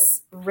think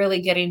just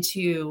really getting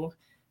to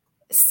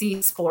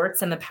see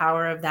sports and the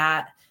power of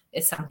that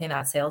is something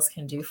that sales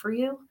can do for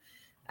you.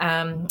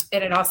 And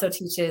it also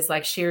teaches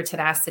like sheer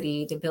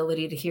tenacity, the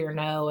ability to hear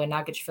no and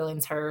not get your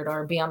feelings hurt,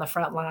 or be on the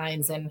front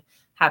lines and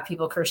have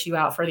people curse you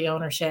out for the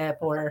ownership,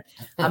 or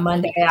a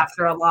Monday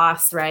after a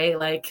loss, right?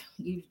 Like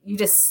you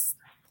just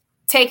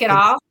take it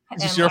off.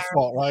 It's your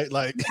fault, right?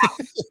 Like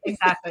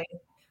exactly.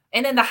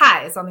 And then the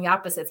highs on the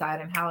opposite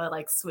side and how it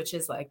like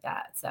switches like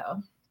that.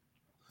 So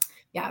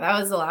yeah, that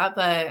was a lot,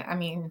 but I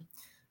mean,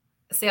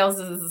 sales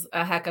is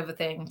a heck of a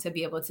thing to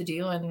be able to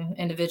do, and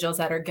individuals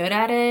that are good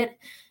at it.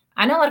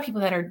 I know a lot of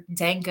people that are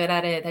dang good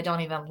at it that don't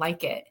even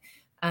like it.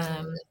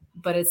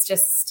 But it's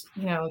just,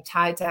 you know,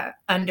 tied to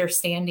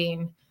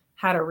understanding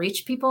how to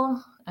reach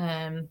people,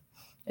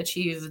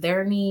 achieve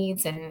their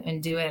needs,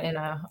 and do it in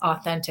an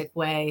authentic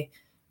way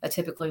that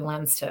typically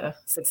lends to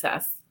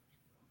success.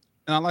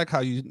 And I like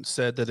how you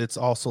said that it's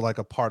also like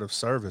a part of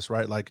service,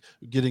 right? Like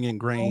getting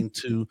ingrained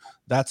to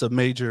that's a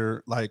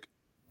major like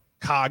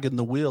cog in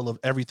the wheel of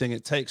everything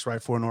it takes,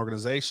 right, for an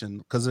organization.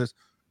 Because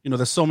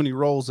there's so many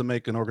roles that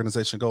make an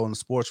organization go in the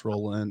sports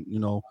role. And,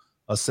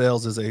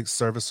 sales is a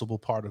serviceable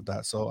part of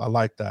that. So I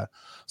like that.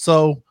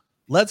 So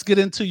let's get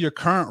into your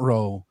current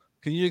role.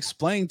 Can you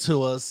explain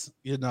to us,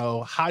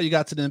 how you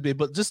got to the NBA,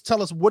 but just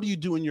tell us, what do you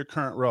do in your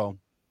current role?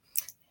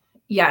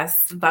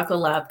 Yes,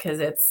 buckle up because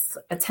it's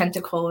a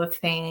tentacle of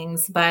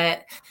things.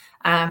 But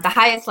the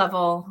highest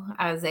level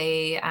as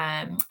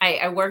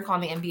I work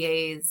on the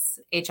NBA's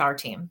HR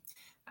team.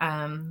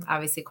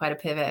 Obviously quite a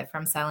pivot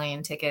from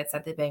selling tickets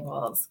at the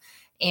Bengals.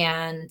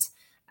 And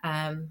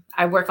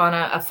I work on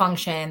a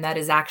function that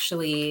is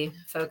actually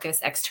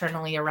focused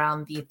externally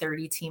around the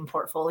 30-team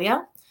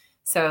portfolio.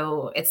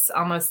 So it's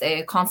almost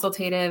a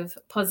consultative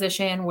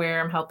position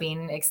where I'm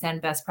helping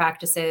extend best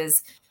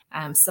practices,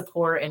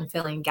 support and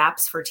filling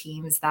gaps for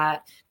teams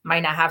that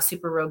might not have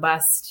super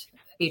robust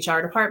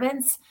HR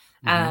departments,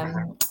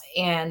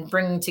 and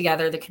bringing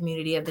together the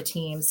community of the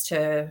teams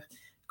to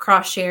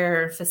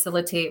cross-share,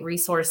 facilitate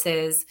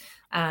resources,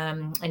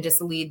 and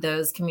just lead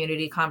those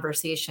community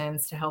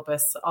conversations to help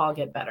us all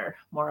get better,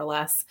 more or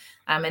less.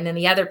 And then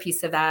the other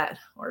piece of that,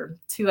 or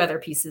two other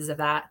pieces of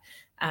that,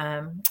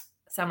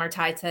 some are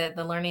tied to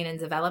the learning and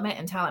development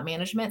and talent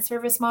management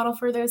service model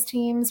for those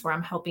teams, where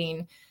I'm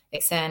helping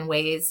extend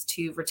ways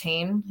to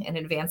retain and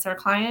advance our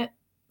clients.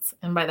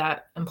 And by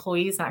that,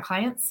 employees, not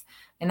clients.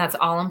 And that's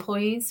all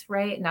employees,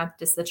 right? Not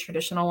just the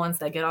traditional ones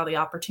that get all the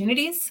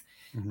opportunities.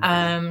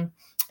 And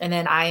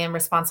then I am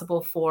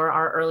responsible for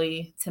our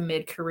early to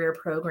mid-career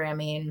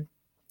programming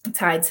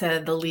tied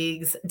to the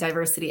league's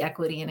diversity,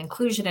 equity, and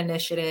inclusion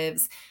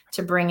initiatives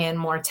to bring in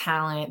more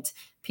talent,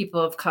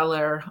 people of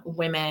color,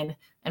 women,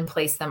 and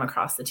place them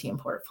across the team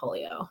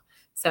portfolio.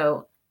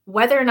 So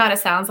whether or not it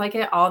sounds like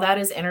it, all that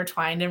is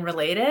intertwined and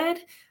related.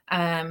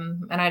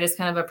 And I just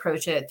kind of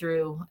approach it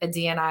through a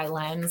D&I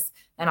lens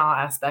in all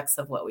aspects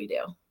of what we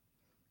do.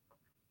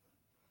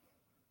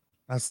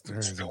 That's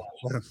terrible.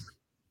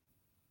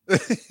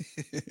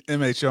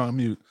 MH, you're on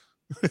mute.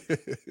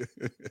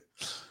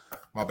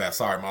 My bad.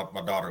 Sorry,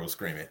 my daughter was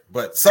screaming.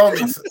 But so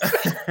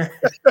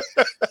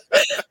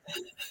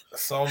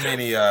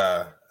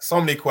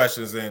many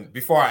questions. And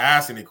before I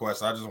ask any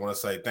questions, I just want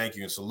to say thank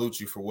you and salute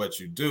you for what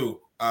you do.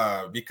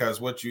 Because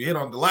what you hit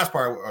on the last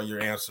part of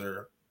your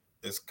answer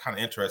is kind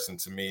of interesting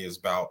to me, is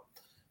about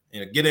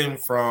getting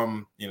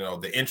from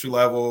the entry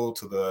level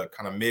to the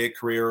kind of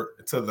mid-career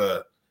to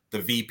the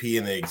VP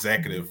and the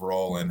executive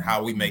role, and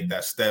how we make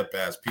that step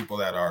as people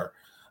that are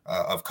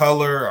of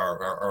color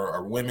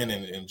or women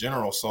in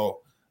general. So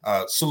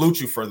salute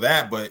you for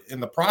that. But in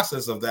the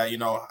process of that,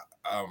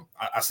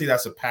 I see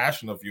that's a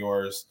passion of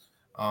yours.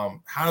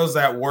 How does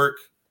that work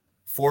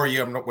for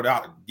you?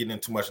 Without getting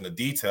into too much in the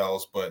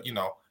details, but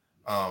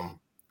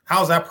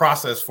how's that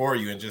process for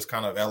you, and just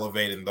kind of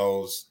elevating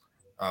those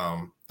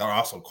that are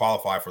also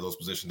qualified for those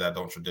positions that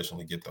don't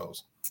traditionally get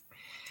those?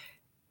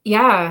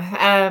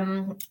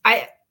 Yeah.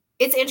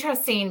 It's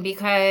interesting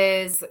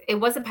because it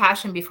was a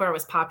passion before it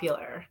was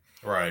popular.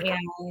 Right.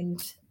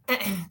 And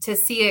to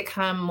see it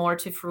come more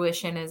to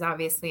fruition is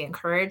obviously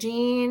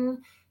encouraging.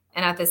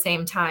 And at the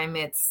same time,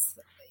 this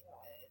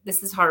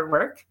is hard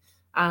work.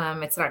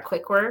 It's not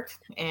quick work,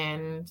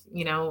 and,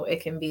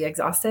 it can be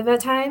exhaustive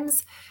at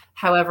times.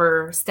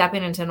 However,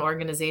 stepping into an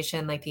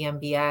organization like the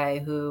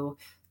NBA, who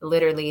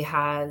literally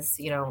has,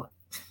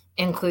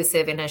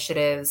 inclusive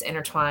initiatives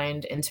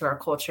intertwined into our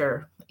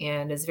culture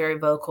and is very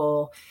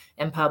vocal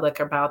and public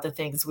about the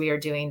things we are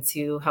doing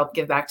to help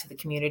give back to the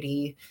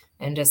community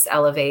and just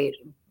elevate,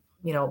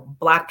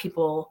 Black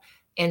people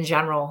in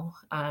general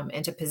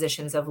into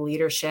positions of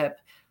leadership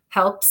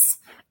helps.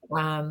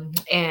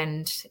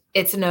 And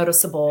it's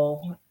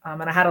noticeable.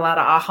 And I had a lot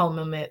of aha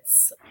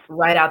moments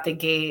right out the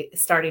gate,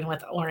 starting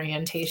with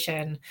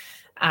orientation.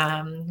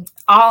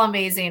 All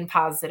amazing,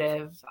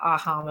 positive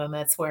aha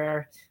moments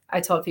where I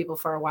told people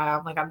for a while,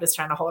 I'm like, I'm just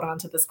trying to hold on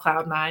to this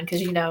cloud nine,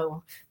 because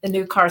the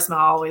new car smell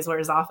always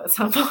wears off at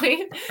some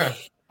point.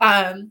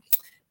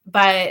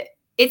 But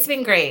it's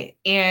been great.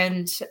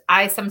 And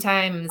I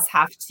sometimes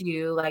have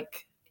to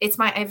it's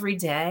my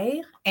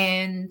everyday.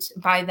 And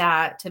by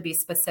that, to be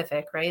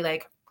specific,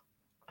 right?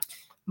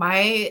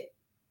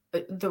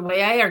 The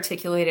way I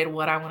articulated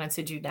what I wanted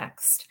to do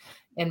next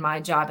in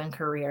my job and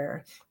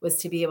career was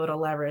to be able to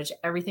leverage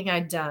everything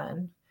I'd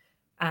done.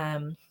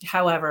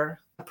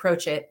 However,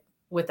 approach it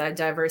with a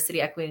diversity,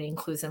 equity, and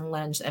inclusion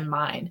lens in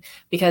mind,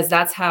 because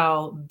that's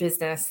how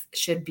business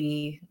should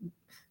be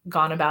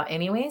gone about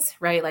anyways,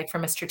 right?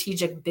 From a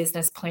strategic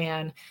business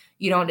plan,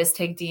 you don't just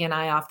take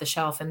D&I off the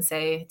shelf and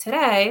say,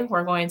 today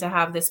we're going to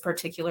have this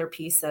particular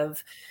piece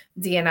of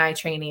D&I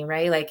training,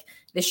 right?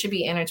 This should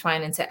be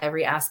intertwined into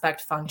every aspect,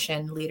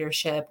 function,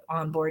 leadership,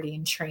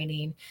 onboarding,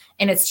 training,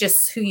 and it's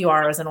just who you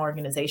are as an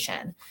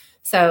organization.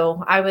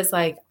 So I was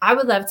like, I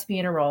would love to be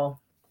in a role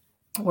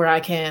where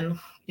I can,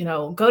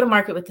 go to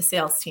market with the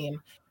sales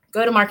team,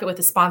 go to market with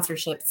the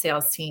sponsorship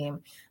sales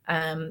team,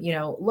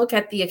 look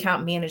at the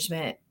account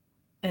management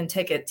and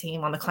ticket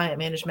team on the client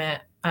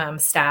management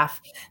staff,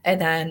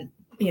 and then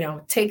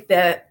take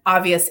the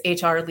obvious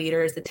HR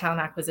leaders, the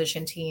talent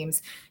acquisition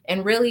teams,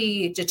 and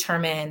really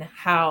determine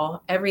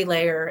how every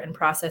layer and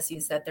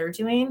processes that they're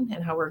doing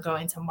and how we're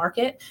going to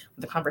market,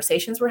 the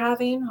conversations we're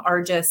having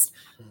are just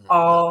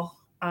all,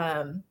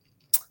 in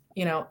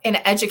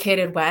an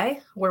educated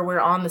way where we're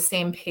on the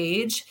same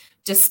page,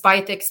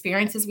 despite the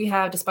experiences we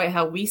have, despite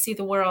how we see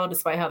the world,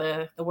 despite how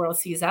the world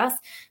sees us,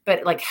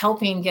 but like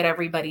helping get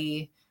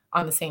everybody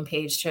on the same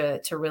page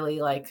to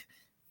really like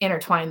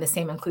intertwine the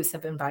same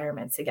inclusive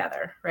environment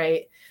together.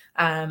 Right.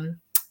 And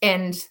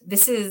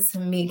this is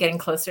me getting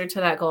closer to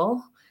that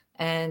goal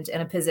and in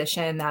a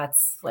position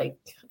that's like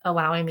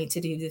allowing me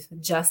to do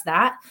just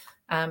that.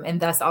 And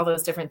thus all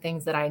those different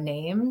things that I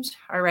named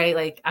are right.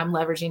 Like I'm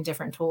leveraging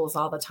different tools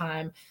all the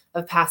time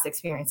of past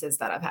experiences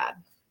that I've had.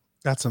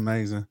 That's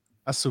amazing.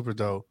 That's super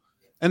dope.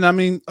 And I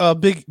mean,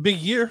 big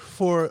year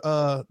for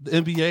the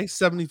NBA,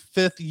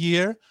 75th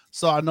year.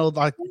 So I know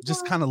like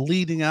just kind of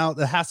leading out,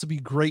 there has to be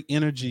great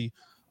energy.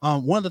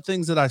 One of the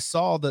things that I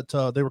saw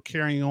that they were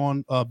carrying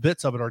on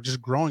bits of it or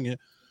just growing it,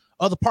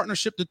 the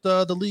partnership that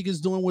the league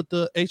is doing with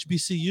the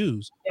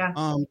HBCUs.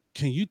 Yeah.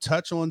 Can you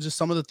touch on just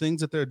some of the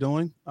things that they're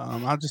doing?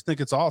 I just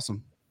think it's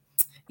awesome.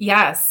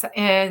 Yes.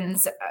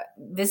 And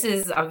this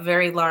is a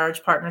very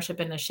large partnership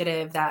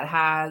initiative that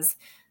has,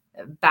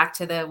 back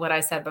to what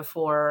I said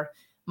before,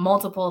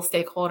 multiple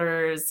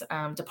stakeholders,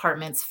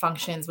 departments,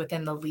 functions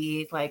within the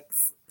league, like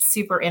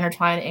super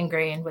intertwined,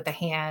 ingrained with a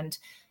hand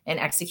in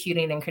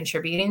executing and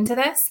contributing to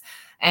this.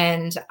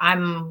 And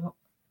I'm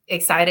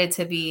excited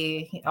to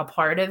be a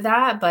part of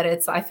that,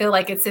 but I feel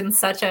like it's in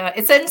such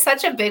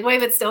a big way,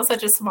 but still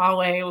such a small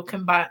way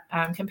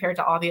compared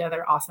to all the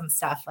other awesome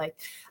stuff. Like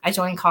I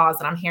joined Cause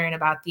and I'm hearing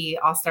about the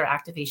all-star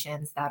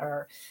activations that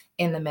are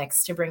in the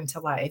mix to bring to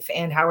life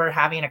and how we're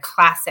having a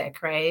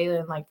classic, right?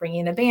 And like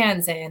bringing the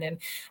bands in, and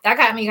that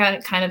got me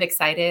kind of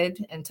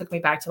excited and took me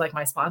back to like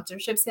my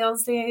sponsorship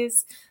sales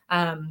days.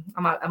 I'm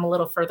a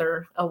little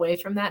further away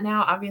from that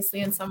now, obviously,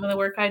 in some of the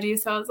work I do.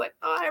 So I was like,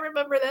 oh, I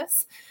remember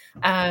this.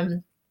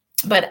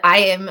 But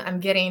I'm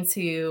getting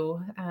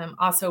to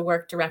also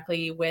work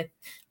directly with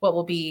what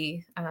will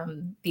be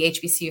the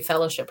HBCU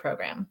Fellowship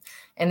Program.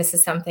 And this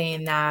is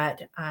something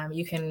that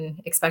you can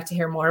expect to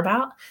hear more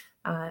about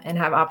and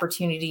have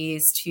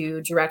opportunities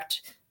to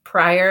direct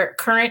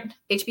current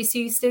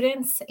HBCU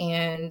students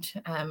and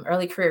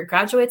early career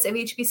graduates of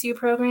HBCU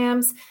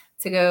programs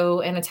to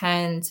go and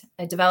attend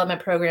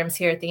development programs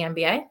here at the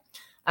NBA,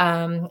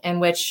 in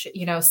which,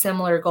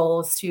 similar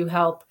goals to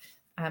help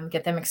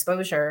get them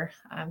exposure,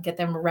 get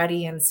them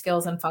ready and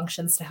skills and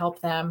functions to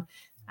help them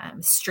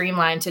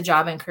streamline to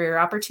job and career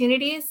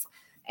opportunities.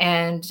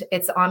 And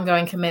it's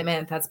ongoing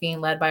commitment that's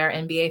being led by our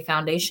NBA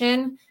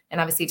Foundation,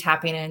 and obviously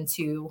tapping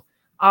into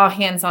all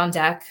hands on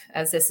deck,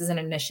 as this is an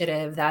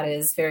initiative that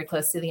is very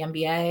close to the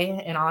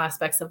NBA in all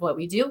aspects of what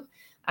we do.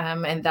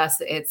 And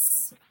thus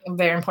it's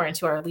very important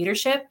to our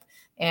leadership.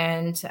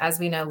 And as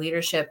we know,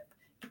 leadership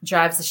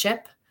drives the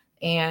ship.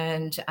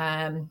 And,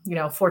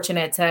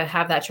 fortunate to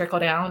have that trickle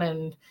down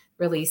and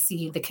really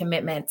see the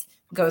commitment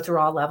go through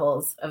all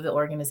levels of the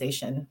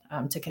organization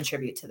to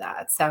contribute to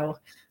that. So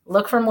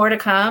look for more to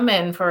come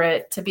and for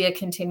it to be a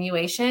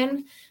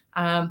continuation.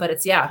 But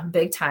it's,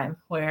 big time.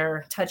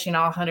 We're touching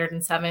all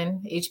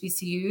 107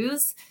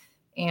 HBCUs.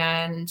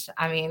 And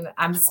I mean,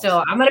 I'm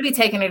going to be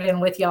taking it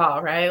in with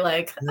y'all, right?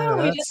 Like, we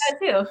did that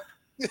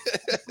too.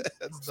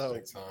 That's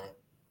dope.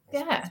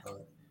 Yeah.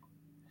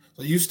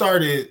 So you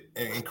started,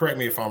 and correct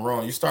me if I'm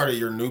wrong, you started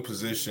your new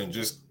position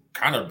just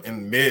kind of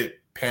in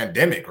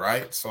mid-pandemic,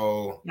 right?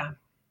 So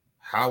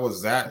how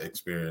was that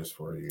experience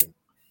for you?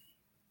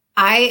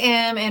 I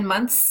am in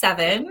month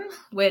 7,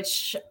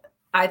 which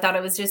I thought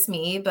it was just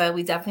me, but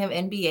we definitely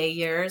have NBA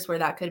years where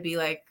that could be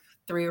like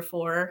 3 or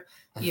 4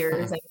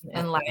 years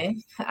in life.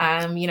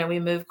 We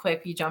move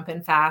quick, we jump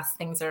in fast,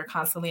 things are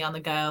constantly on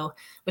the go,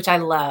 which I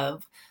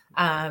love.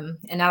 And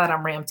now that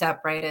I'm ramped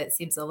up, right, it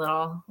seems a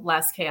little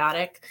less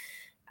chaotic.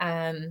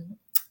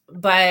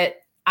 But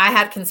I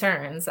had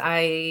concerns.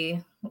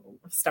 I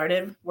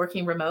started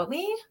working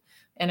remotely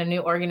in a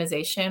new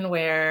organization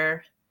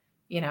where,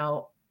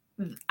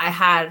 I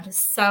had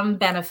some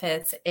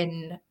benefits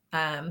in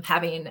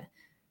having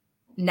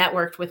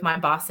networked with my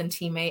boss and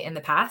teammate in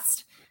the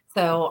past.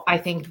 So I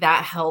think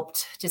that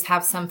helped just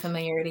have some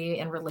familiarity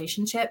and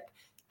relationship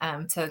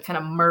to kind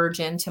of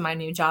merge into my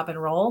new job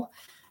and role.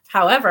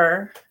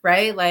 However,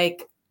 right,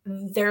 like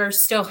there are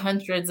still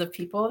hundreds of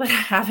people that I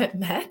haven't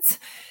met.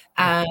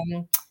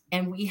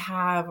 And we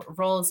have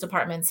roles,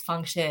 departments,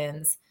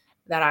 functions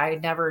that I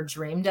never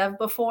dreamed of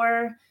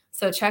before.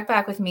 So check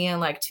back with me in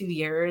like 2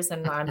 years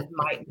and I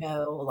might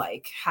know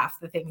like half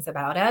the things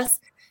about us.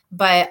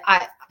 But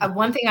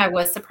one thing I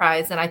was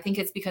surprised, and I think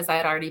it's because I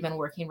had already been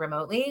working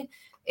remotely,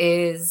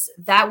 is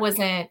that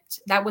wasn't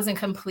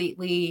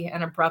completely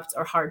an abrupt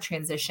or hard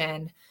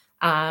transition.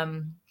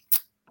 And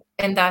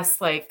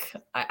thus, like,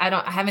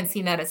 I haven't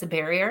seen that as a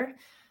barrier.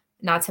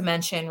 Not to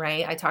mention,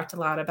 right, I talked a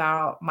lot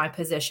about my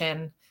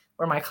position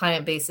where my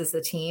client base is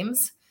the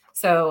teams.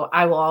 So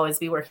I will always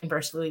be working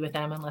virtually with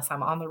them unless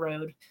I'm on the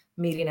road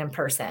meeting in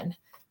person.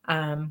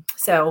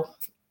 So,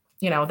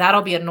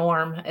 that'll be a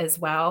norm as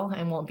well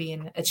and won't be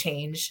a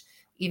change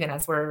even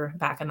as we're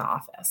back in the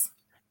office.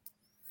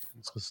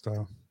 That's good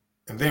stuff.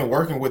 And then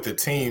working with the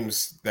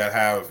teams that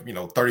have,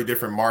 30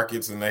 different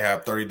markets and they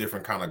have 30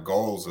 different kind of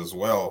goals as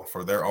well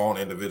for their own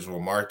individual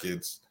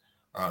markets.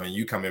 And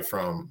you coming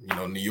from,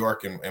 New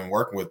York and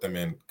working with them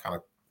and kind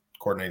of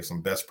coordinating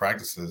some best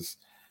practices.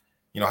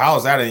 How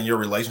is that in your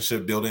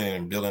relationship building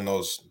and building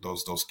those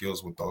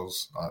skills with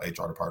those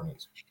HR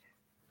departments?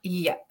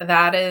 Yeah,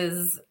 that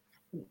is,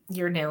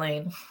 you're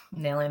nailing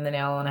the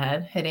nail on the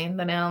head, hitting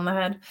the nail on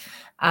the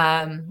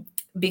head,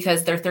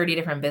 because they're 30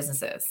 different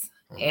businesses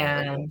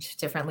and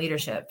different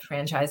leadership,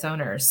 franchise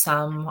owners.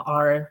 Some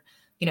are,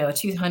 a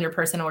 200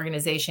 person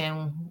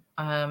organization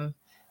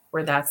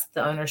where that's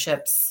the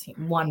ownership's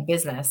one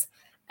business.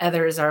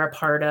 Others are a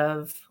part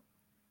of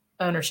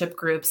ownership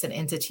groups and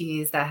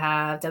entities that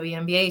have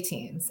WNBA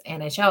teams,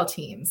 NHL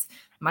teams,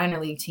 minor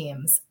league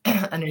teams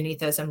underneath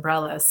those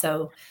umbrellas.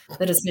 So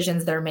the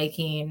decisions they're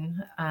making,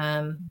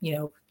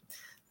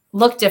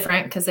 look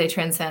different because they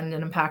transcend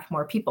and impact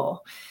more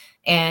people.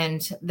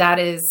 And that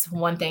is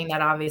one thing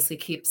that obviously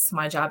keeps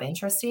my job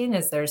interesting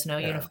is there's no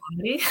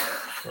uniformity.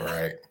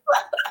 Right.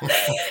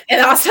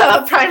 And also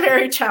a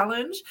primary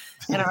challenge.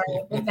 And our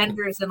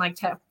vendors and like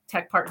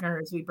tech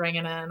partners we bring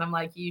in, I'm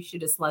like, you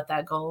should just let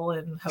that go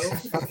and hope,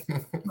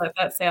 let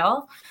that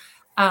sail.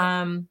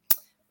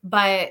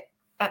 But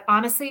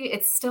honestly,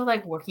 it's still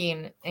like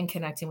working and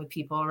connecting with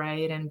people,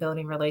 right? And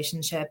building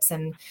relationships.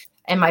 And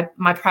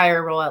my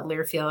prior role at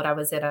Learfield, I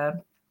was at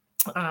a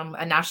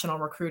national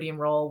recruiting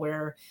role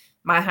where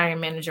my hiring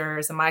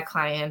managers and my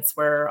clients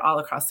were all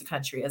across the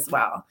country as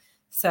well.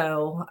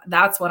 So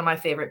that's one of my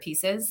favorite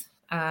pieces.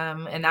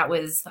 And that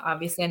was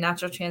obviously a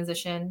natural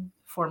transition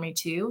for me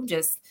too,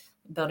 just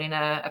building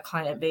a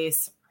client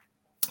base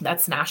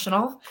that's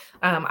national.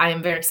 I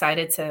am very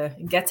excited to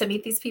get to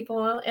meet these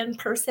people in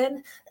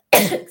person,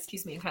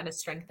 excuse me, and kind of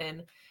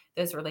strengthen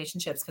those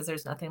relationships because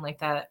there's nothing like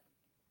that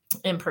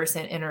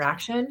in-person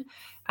interaction.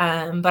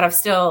 But I've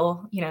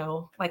still,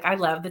 I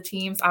love the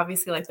teams,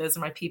 obviously, like those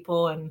are my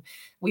people. And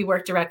we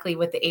work directly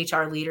with the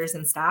HR leaders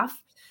and staff,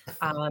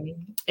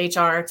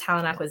 HR,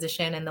 talent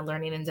acquisition, and the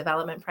learning and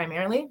development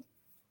primarily.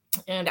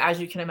 And as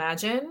you can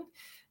imagine,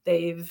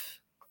 they've,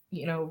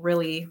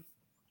 really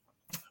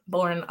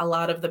borne a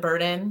lot of the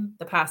burden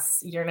the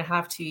past year and a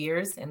half, 2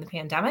 years in the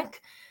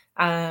pandemic.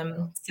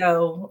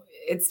 So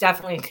it's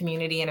definitely a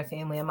community and a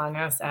family among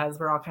us as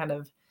we're all kind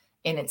of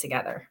in it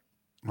together.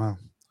 Wow.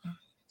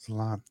 It's a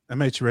lot.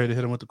 MH, you ready to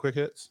hit them with the quick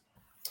hits?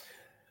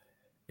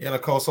 Yeah,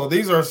 Nicole. So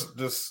these are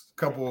just a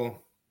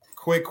couple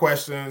quick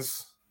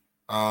questions.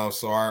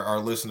 So our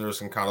listeners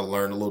can kind of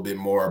learn a little bit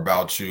more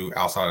about you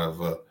outside of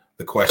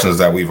the questions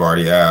that we've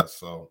already asked.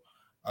 So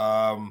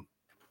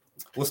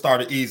we'll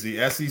start it easy.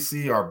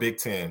 SEC or Big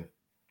Ten?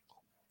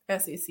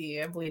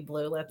 SEC. I bleed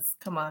blue. Let's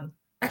come on.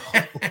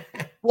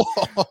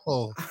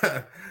 Whoa.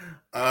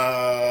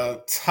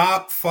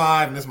 Top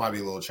 5, and this might be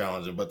a little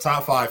challenging, but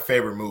top 5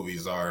 favorite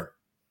movies are,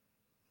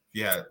 if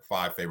you had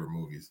 5 favorite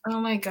movies. Oh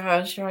my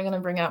gosh, you're going to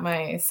bring out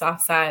my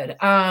soft side.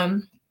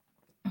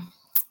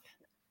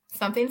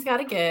 Something's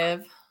Gotta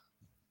Give,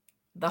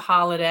 The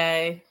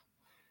Holiday,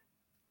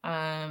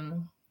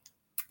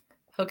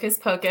 Hocus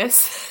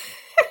Pocus.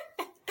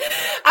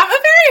 I'm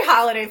a very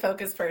holiday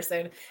focused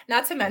person.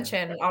 Not to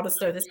mention, I'll just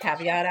throw this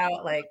caveat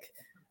out, like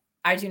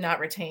I do not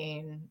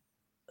retain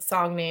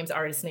song names,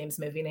 artist names,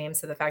 movie names.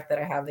 So the fact that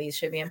I have these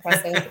should be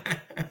impressive.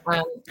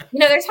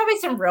 There's probably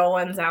some real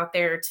ones out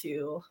there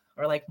too,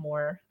 or like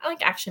more, I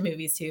like action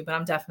movies too, but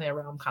I'm definitely a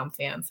rom-com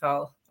fan.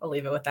 So I'll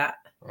leave it with that.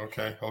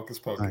 Okay. Hocus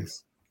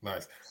Pocus.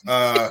 Nice.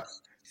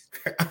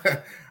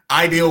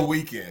 Ideal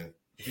weekend.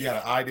 If you had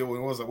an ideal,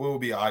 what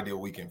would be an ideal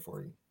weekend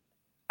for you?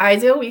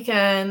 Ideal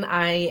weekend.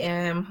 I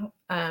am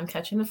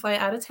catching a flight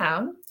out of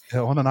town.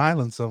 Yeah, on an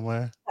island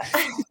somewhere.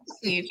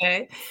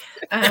 CJ.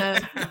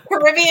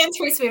 Caribbean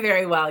treats me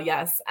very well,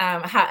 yes.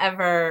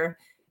 However,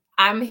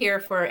 I'm here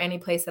for any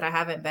place that I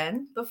haven't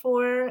been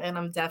before, and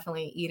I'm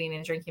definitely eating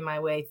and drinking my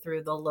way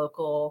through the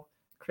local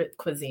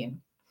cuisine.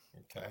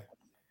 Okay.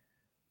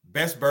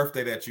 Best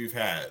birthday that you've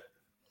had?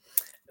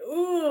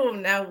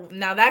 Ooh,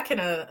 now that can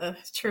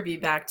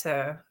attribute back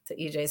to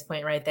EJ's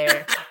point right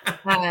there.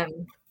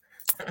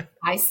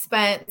 I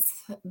spent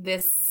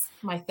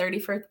my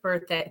 35th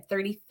birthday,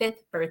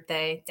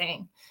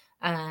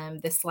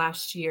 this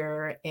last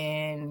year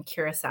in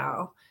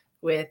Curacao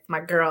with my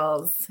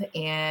girls,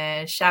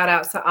 and shout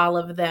out to all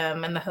of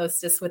them and the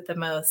hostess with the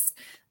most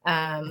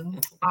on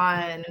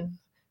an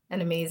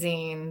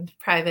amazing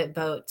private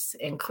boat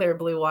in clear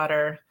blue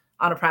water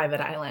on a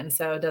private island.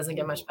 So it doesn't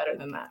get much better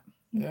than that.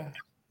 Yeah,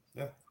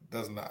 it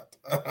does not.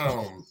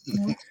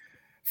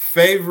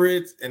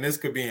 Favorite, and this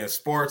could be in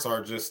sports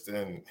or just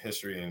in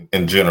history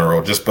in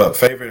general, but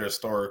favorite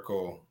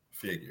historical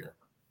figure.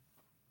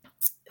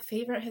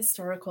 Favorite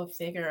historical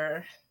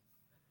figure.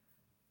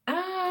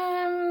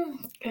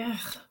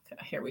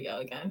 Here we go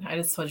again. I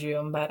just told you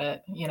I'm bad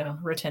at,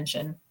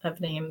 retention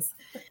of names.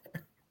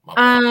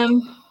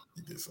 You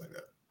did say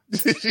that.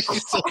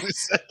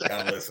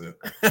 Gotta listen.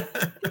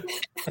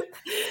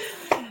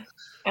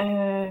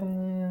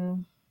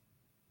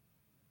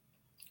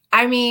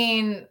 I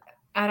mean,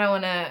 I don't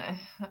want to.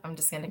 I'm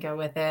just gonna go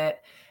with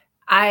it.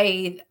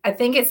 I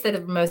think it's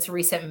the most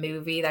recent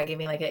movie that gave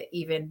me like an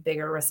even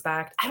bigger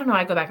respect. I don't know.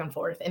 I go back and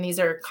forth, and these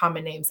are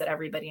common names that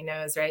everybody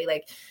knows, right?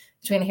 Like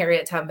between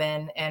Harriet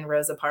Tubman and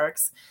Rosa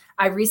Parks.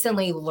 I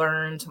recently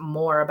learned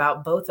more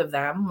about both of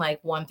them,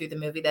 like one through the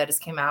movie that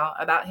just came out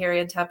about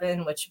Harriet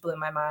Tubman, which blew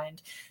my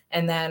mind.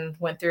 And then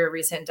went through a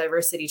recent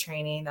diversity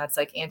training that's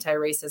like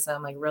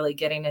anti-racism, like really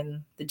getting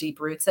in the deep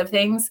roots of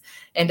things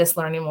and just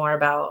learning more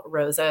about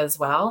Rosa as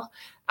well.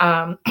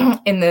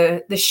 In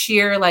the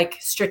sheer like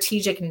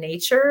strategic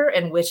nature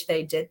in which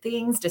they did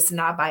things, just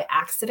not by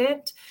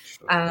accident.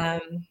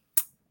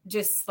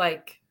 Just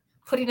like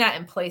putting that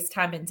in place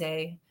time and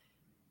day,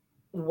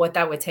 what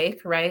that would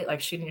take, right?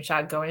 Like shooting your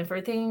shot, going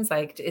for things.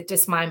 Like it's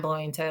just mind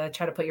blowing to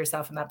try to put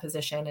yourself in that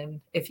position.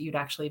 And if you'd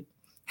actually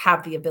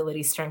have the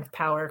ability, strength,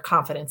 power,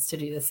 confidence to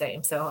do the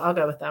same. So I'll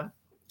go with them.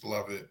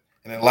 Love it.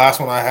 And then last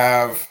one I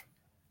have,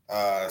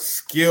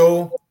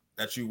 skill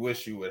that you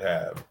wish you would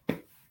have.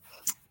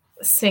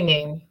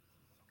 Singing.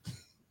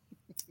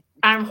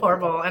 I'm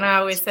horrible. And I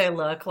always say,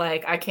 look,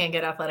 like I can't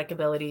get athletic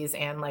abilities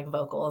and like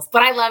vocals,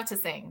 but I love to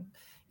sing.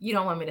 You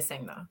don't want me to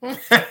sing though.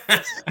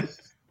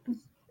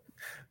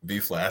 B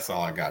flat. That's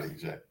all I got,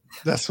 EJ.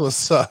 That's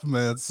what's up,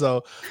 man. So,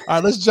 all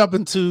right, let's jump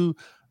into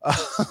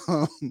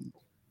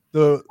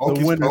the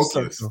winner's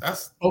circle.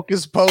 That's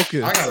Hocus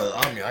Pocus.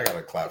 I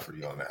gotta clap for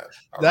you on that.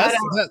 That's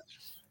that.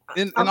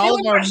 In all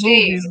of our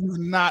movies, we've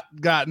not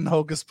gotten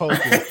Hocus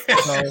Pocus.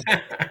 So.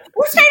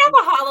 We're straight up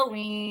a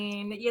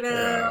Halloween, you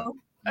know.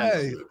 Yeah.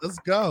 Hey, let's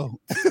go.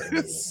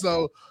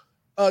 So,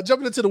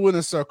 jumping into the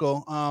winner's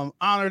circle,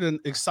 honored and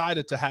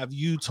excited to have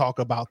you talk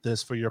about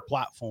this for your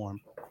platform.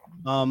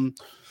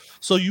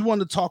 So you want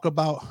to talk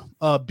about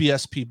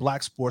BSP,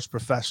 Black Sports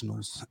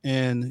Professionals,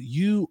 and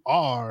you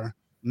are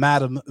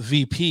Madam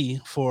VP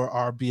for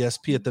our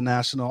BSP at the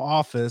national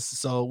office.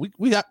 So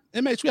we have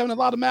MH, we having a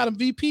lot of Madam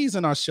VPs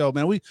in our show,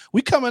 man. We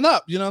coming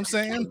up, you know what I'm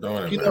saying?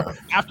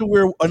 After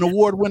we're an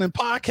award-winning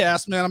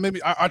podcast, man,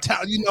 maybe our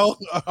talent,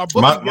 our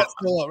booking gets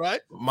go up,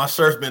 right? My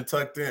shirt's been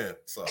tucked in,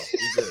 so we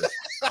good.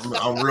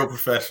 I'm real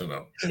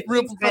professional.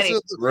 Real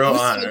professional. Real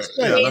honored.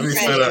 Yeah, let me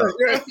sit up.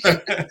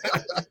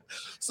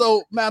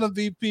 So, Madam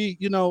VP,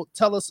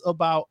 tell us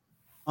about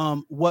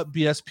what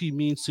BSP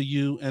means to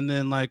you. And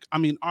then,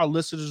 our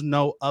listeners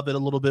know of it a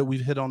little bit.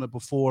 We've hit on it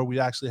before. We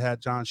actually had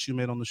John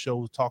Shoemate on the show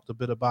who talked a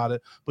bit about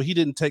it, but he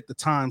didn't take the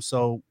time.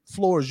 So,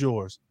 floor is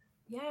yours.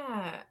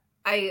 Yeah,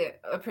 I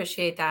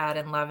appreciate that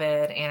and love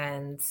it.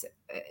 And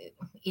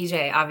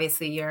EJ,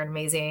 obviously, you're an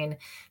amazing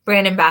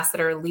brand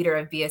ambassador, leader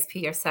of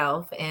BSP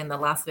yourself in the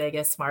Las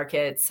Vegas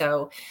market.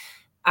 So,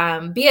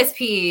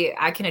 BSP,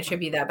 I can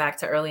attribute that back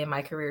to early in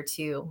my career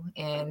too.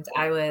 And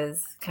I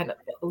was kind of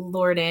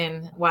lured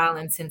in while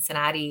in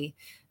Cincinnati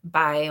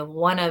by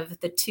one of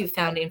the two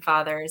founding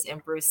fathers in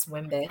Bruce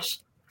Wimbish,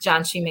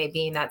 John Shoemate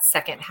being that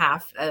second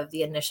half of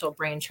the initial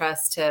brain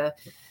trust to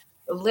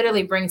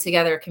literally bring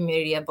together a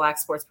community of Black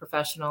sports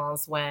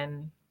professionals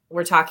when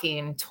we're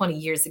talking 20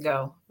 years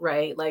ago,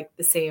 right? Like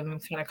the same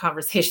kind of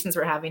conversations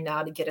we're having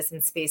now to get us in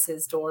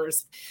spaces,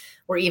 doors,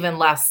 or even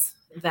less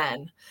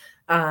then.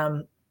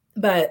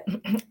 But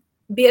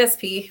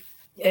BSP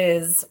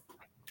is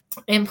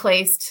in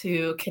place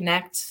to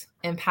connect,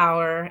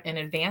 empower, and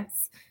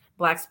advance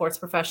Black sports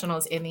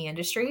professionals in the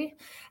industry.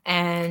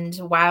 And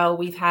while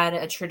we've had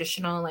a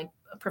traditional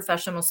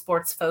professional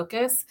sports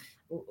focus,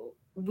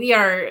 we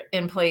are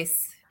in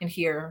place and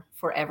here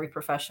for every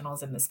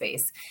professionals in the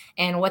space.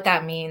 And what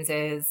that means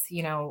is,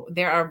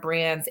 there are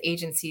brands,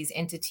 agencies,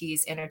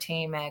 entities,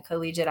 entertainment,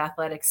 collegiate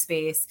athletic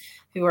space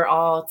who are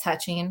all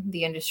touching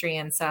the industry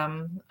in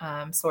some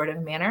sort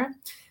of manner.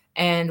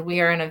 And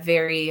we are in a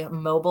very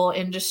mobile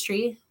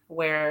industry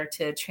where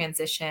to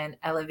transition,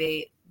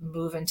 elevate,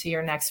 move into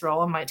your next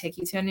role might take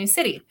you to a new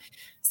city.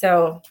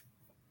 So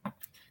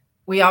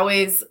we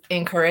always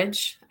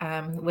encourage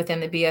within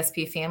the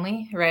BSP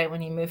family, right?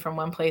 When you move from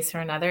one place or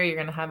another, you're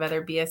going to have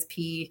other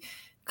BSP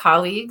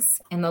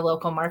colleagues in the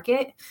local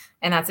market.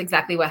 And that's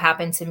exactly what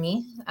happened to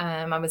me.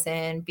 I was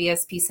in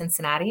BSP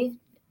Cincinnati,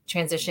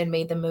 transitioned,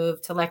 made the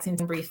move to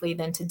Lexington briefly,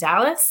 then to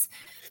Dallas.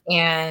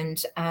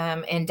 And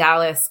in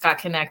Dallas, got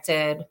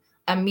connected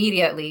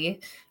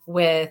immediately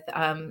with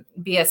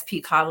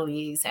BSP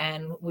colleagues.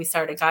 And we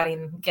started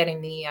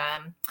getting the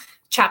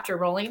chapter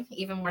rolling,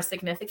 even more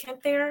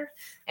significant there.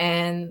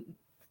 And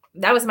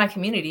that was my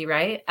community,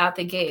 right? Out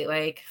the gate,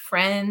 like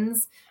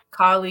friends,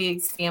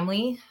 colleagues,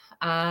 family.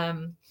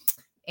 BSP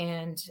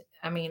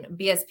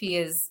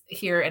is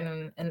here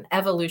in an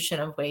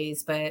evolution of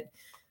ways, but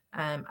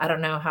I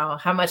don't know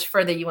how much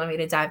further you want me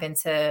to dive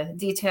into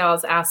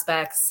details,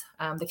 aspects.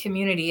 The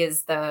community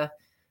is the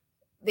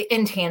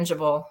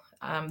intangible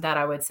that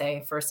I would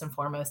say first and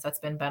foremost that's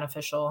been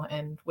beneficial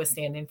and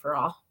withstanding for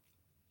all.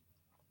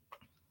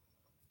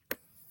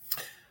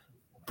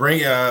 Bring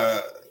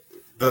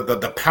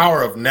the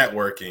power of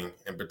networking,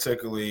 and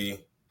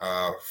particularly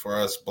for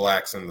us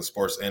Blacks in the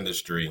sports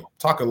industry.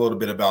 Talk a little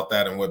bit about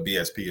that and what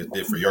BSP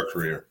did for your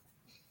career.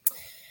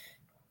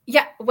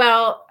 Yeah,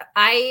 well,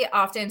 I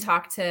often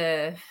talk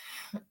to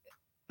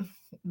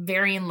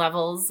varying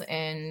levels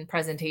in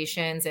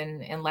presentations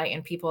and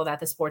enlighten people that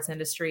the sports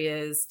industry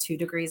is 2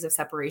 degrees of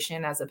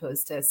separation as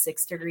opposed to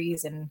 6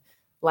 degrees in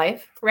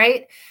life,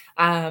 right?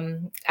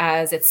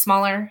 As it's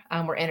smaller,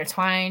 we're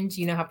intertwined.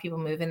 You know how people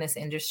move in this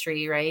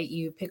industry, right?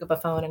 You pick up a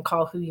phone and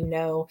call who you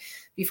know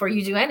before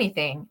you do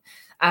anything.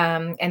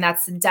 And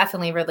that's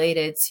definitely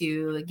related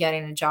to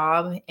getting a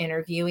job,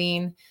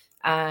 interviewing,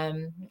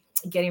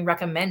 getting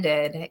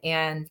recommended.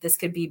 And this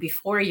could be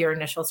before your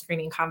initial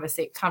screening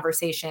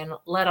conversation,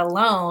 let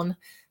alone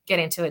get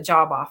into a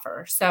job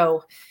offer.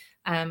 So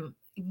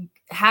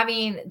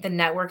having the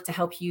network to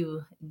help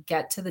you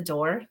get to the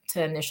door,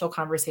 to initial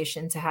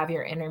conversation, to have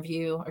your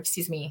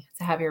to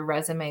have your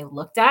resume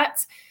looked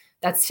at,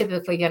 that's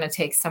typically going to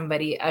take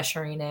somebody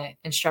ushering it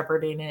and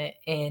shepherding it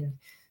in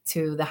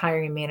to the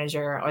hiring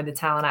manager or the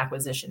talent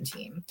acquisition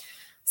team.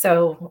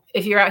 So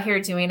if you're out here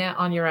doing it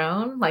on your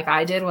own, like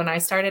I did when I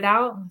started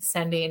out,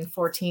 sending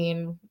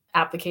 14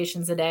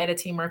 applications a day to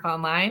Teamwork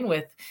Online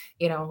with,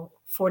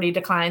 40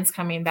 declines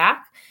coming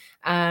back.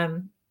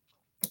 And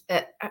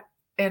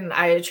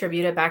I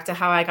attribute it back to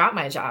how I got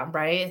my job,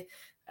 right?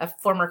 A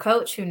former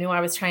coach who knew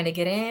I was trying to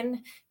get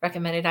in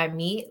recommended I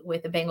meet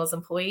with a Bengals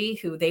employee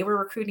who they were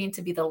recruiting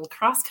to be the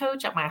lacrosse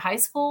coach at my high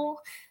school,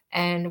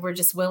 and were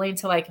just willing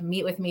to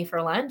meet with me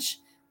for lunch.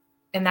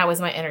 And that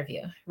was my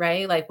interview,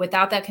 right? Like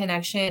without that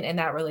connection and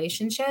that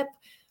relationship,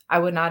 I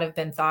would not have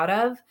been thought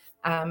of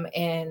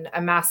in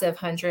a massive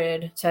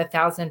 100 to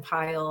 1,000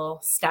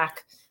 pile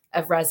stack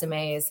of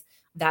resumes.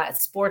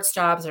 That sports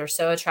jobs are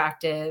so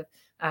attractive.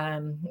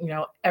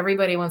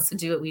 Everybody wants to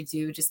do what we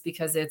do just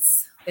because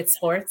it's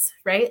sports,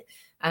 right?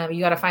 You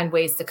got to find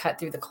ways to cut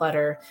through the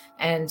clutter.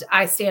 And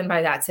I stand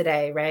by that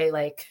today, right?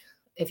 Like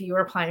if you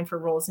are applying for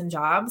roles and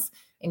jobs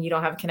and you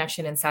don't have a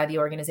connection inside the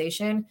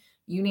organization,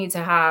 you need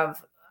to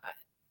have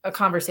a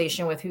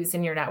conversation with who's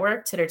in your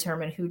network to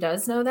determine who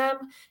does know them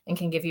and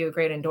can give you a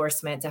great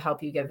endorsement to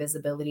help you get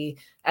visibility.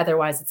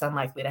 Otherwise, it's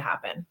unlikely to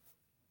happen.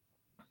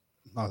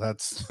 Oh,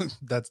 that's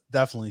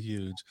definitely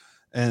huge.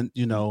 And,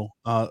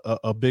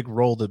 a big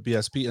role that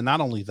BSP, and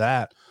not only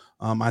that,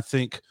 I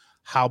think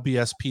how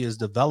BSP is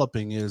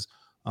developing is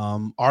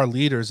our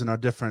leaders in our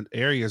different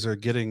areas are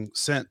getting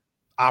sent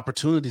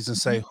opportunities and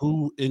say,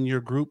 who in your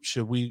group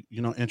should we,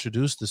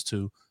 introduce this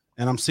to?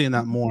 And I'm seeing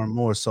that more and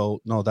more. So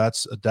no,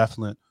 that's a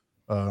definite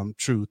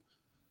truth.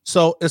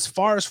 So as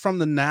far as from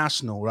the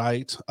national,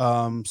 right?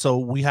 So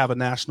we have a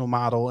national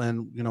model,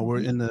 and we're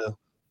in the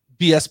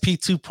BSP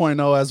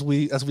 2.0 as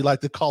we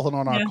like to call it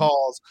on our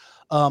calls.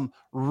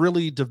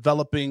 Really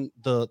developing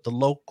the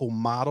local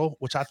model,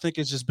 which I think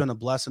has just been a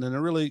blessing,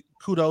 and really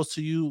kudos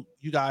to you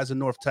guys in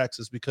North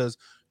Texas, because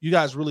you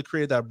guys really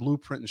created that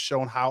blueprint and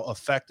shown how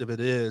effective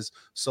it is.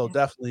 So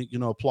definitely,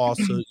 applause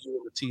to you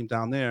and the team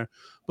down there.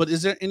 But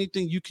is there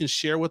anything you can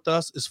share with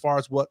us as far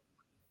as what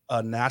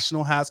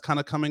national has kind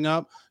of coming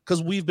up?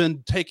 Because we've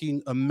been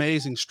taking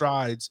amazing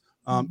strides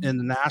in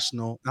the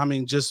national. I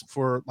mean, just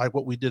for like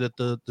what we did at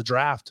the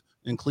draft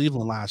in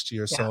Cleveland last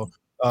year. Yeah. So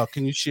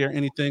can you share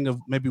anything of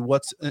maybe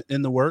what's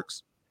in the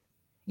works?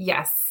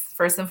 Yes.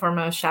 First and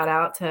foremost, shout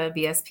out to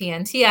BSP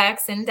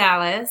NTX in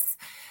Dallas.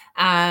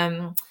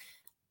 And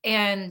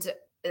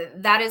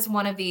that is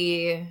one of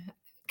the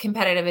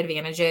competitive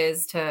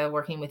advantages to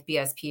working with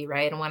BSP,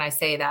 right? And when I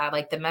say that,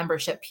 like the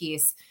membership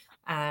piece,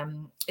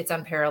 it's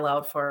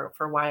unparalleled for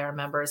why our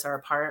members are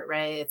a part,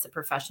 right? It's a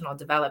professional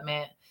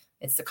development.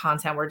 It's the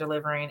content we're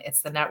delivering.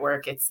 It's the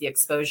network. It's the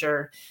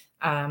exposure.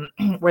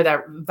 We're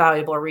that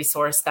valuable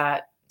resource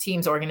that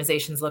teams,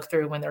 organizations look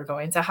through when they're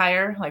going to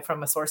hire, like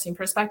from a sourcing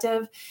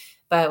perspective.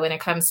 But when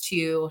it comes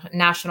to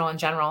national in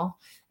general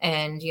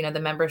and, the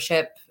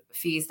membership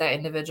fees that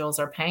individuals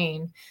are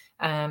paying,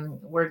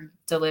 we're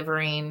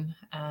delivering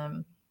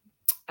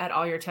at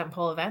all your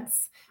tentpole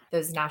events,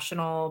 those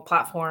national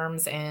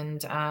platforms,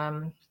 and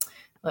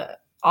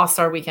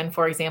All-Star Weekend,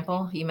 for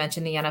example. You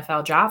mentioned the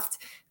NFL draft.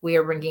 We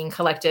are bringing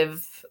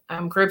collective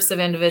groups of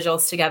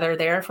individuals together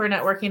there for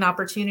networking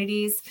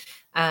opportunities.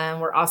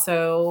 We're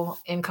also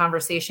in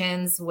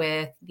conversations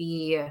with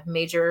the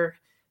major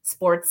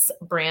sports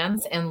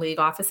brands and league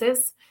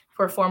offices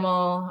for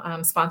formal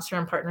sponsor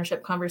and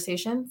partnership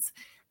conversations.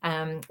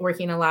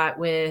 Working a lot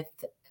with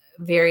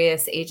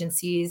various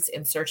agencies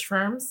and search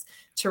firms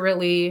to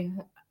really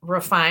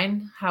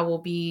refine how we'll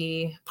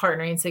be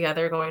partnering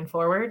together going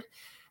forward.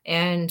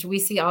 And we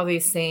see all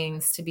these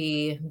things to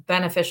be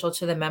beneficial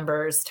to the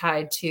members,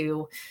 tied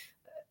to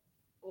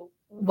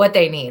what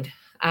they need.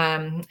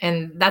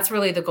 And that's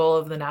really the goal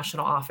of the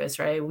national office,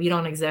 right? We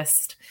don't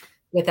exist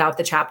without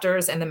the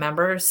chapters and the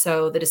members.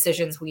 So the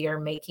decisions we are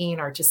making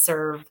are to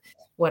serve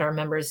what our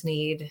members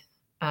need,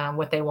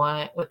 what they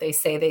want, what they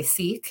say they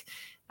seek,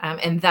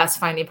 and thus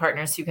finding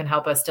partners who can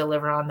help us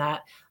deliver on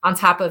that, on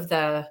top of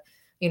the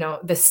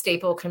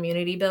staple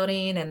community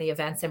building and the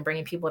events and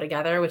bringing people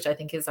together, which I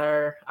think is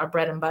our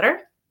bread and butter.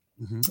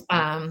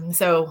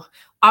 So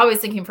always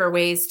thinking for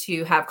ways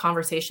to have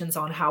conversations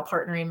on how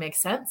partnering makes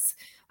sense.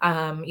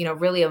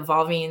 Really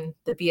evolving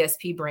the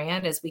BSP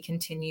brand as we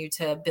continue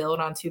to build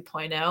on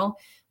 2.0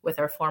 with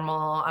our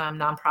formal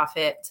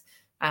nonprofit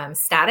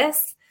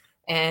status.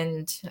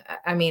 And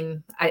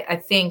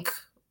I think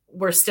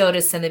we're still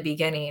just in the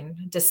beginning,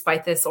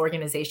 despite this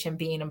organization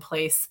being in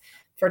place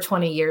for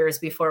 20 years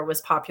before it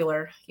was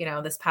popular,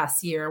 this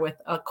past year with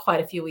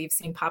quite a few we've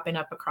seen popping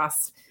up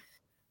across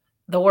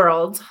the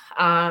world.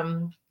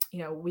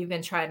 We've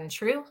been tried and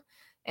true.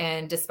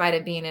 And despite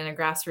it being in a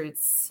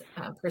grassroots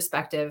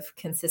perspective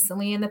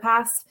consistently in the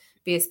past,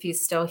 BSP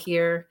is still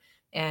here.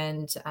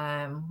 And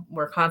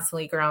we're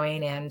constantly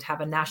growing and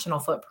have a national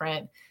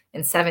footprint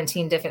in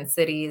 17 different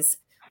cities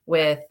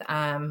with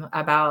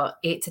about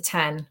 8 to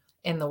 10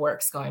 in the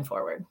works going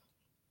forward.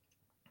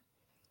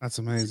 That's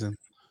amazing.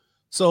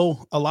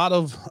 So a lot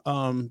of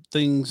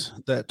things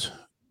that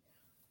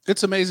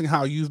it's amazing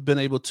how you've been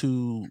able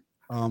to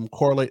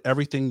correlate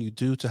everything you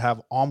do to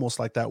have almost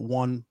like that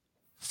one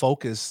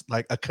focus,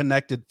 like a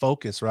connected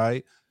focus,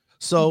 right?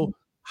 So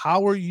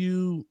how are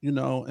you,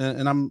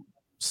 and I'm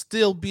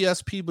still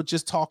BSP, but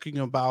just talking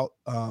about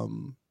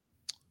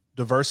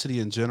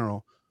diversity in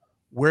general,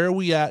 where are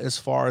we at as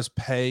far as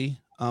pay?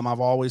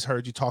 I've always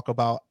heard you talk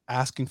about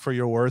asking for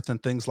your worth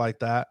and things like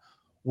that.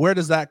 Where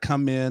does that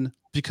come in?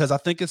 Because I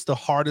think it's the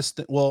hardest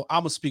thing. Well,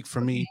 I'm gonna speak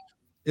for me.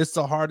 It's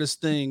the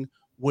hardest thing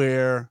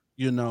where,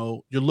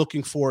 you're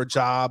looking for a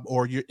job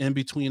or you're in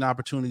between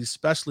opportunities,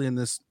 especially in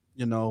this,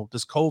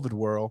 this COVID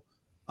world,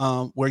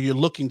 where you're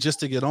looking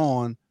just to get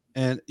on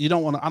and I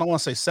don't want to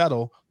say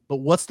settle, but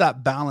what's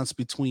that balance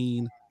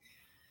between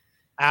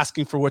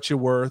asking for what you're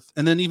worth?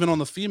 And then even on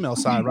the female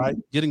side, right?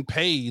 Getting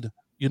paid,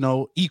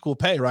 equal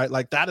pay, right?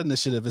 Like that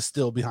initiative is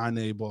still behind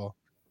the 8 ball.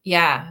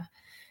 Yeah.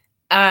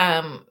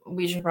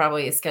 We should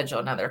probably schedule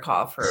another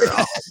call for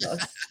all of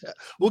this.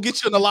 We'll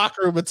get you in the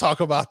locker room and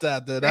talk about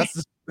that. Then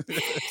that's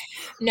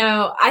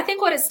No, I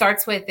think what it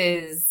starts with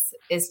is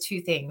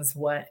 2 things.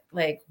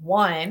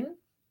 One,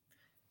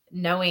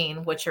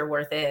 knowing what your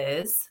worth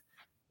is,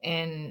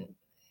 and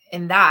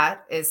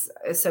that is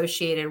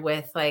associated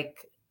with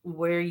like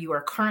where you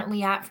are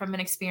currently at from an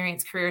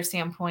experience career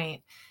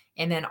standpoint,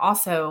 and then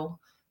also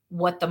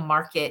what the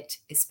market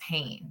is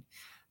paying.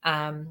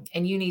 And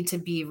you need to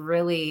be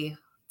really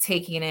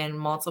taking in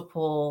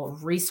multiple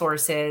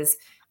resources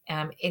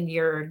in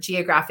your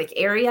geographic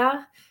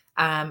area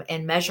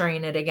and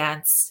measuring it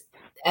against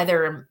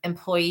other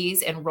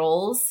employees and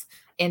roles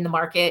in the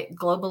market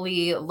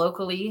globally,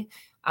 locally,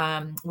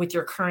 with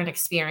your current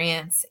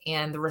experience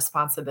and the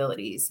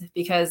responsibilities,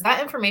 because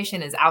that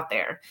information is out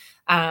there.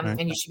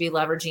 And you should be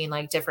leveraging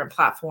like different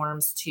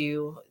platforms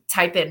to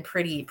type in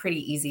pretty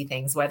easy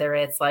things, whether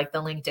it's like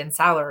the LinkedIn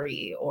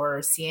salary or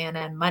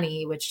CNN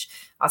money, which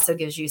also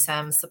gives you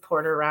some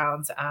support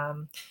around,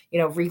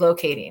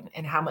 relocating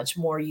and how much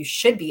more you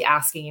should be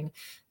asking.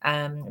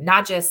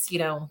 Not just,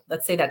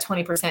 let's say that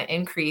 20%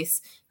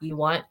 increase you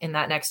want in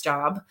that next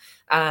job,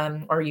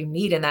 or you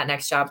need in that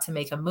next job to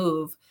make a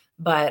move,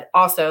 but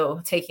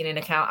also taking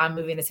into account I'm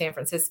moving to San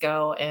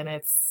Francisco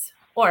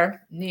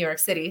or New York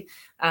City,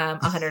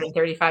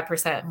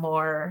 135%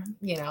 more,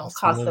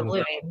 cost of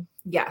living.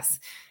 Yes.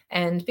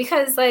 And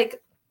because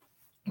like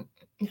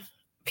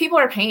people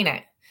are paying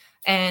it.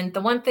 And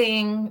the one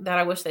thing that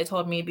I wish they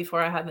told me before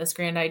I had this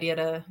grand idea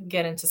to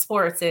get into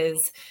sports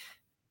is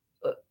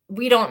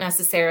we don't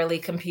necessarily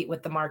compete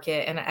with the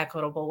market in an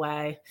equitable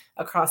way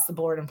across the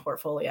board in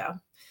portfolio.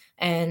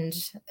 And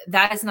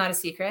that is not a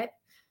secret.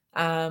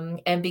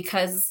 And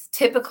because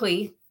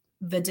typically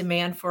the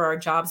demand for our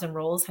jobs and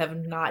roles have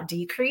not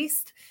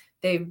decreased,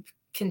 they've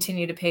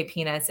continued to pay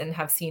peanuts and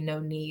have seen no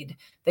need.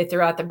 They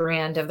throw out the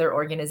brand of their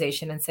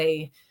organization and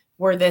say,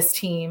 we're this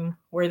team,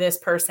 we're this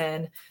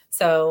person,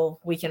 so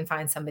we can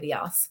find somebody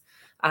else.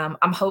 I'm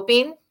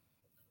hoping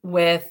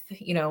with,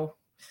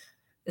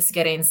 this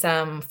getting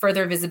some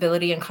further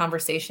visibility and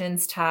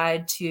conversations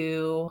tied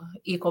to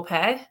equal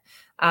pay,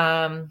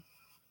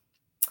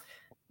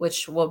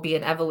 which will be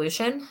an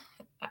evolution.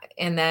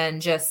 And then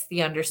just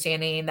the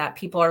understanding that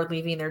people are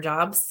leaving their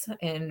jobs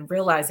and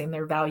realizing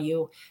their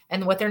value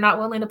and what they're not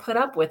willing to put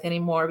up with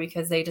anymore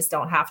because they just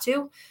don't have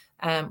to.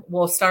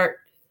 We'll start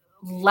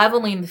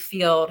leveling the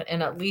field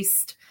and at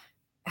least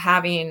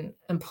having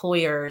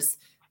employers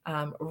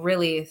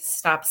really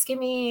stop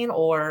skimming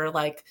or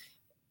like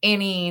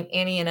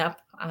anteing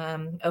up,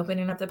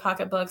 opening up the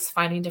pocketbooks,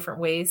 finding different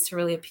ways to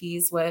really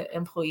appease what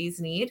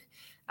employees need,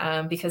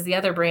 because the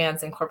other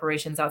brands and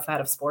corporations outside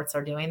of sports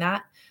are doing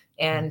that.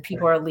 And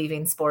people are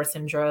leaving sports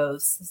in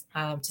droves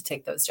to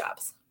take those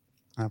jobs.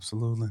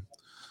 Absolutely.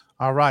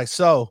 All right.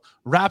 So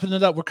wrapping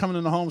it up, we're coming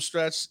in the home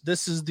stretch.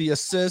 This is the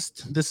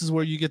assist. This is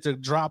where you get to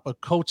drop a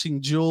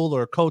coaching jewel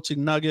or a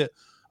coaching nugget.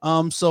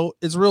 So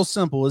it's real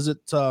simple. Is it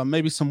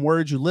maybe some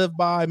words you live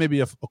by,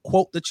 maybe a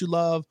quote that you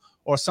love,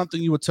 or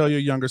something you would tell your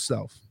younger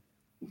self?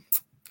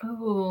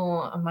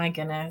 Oh my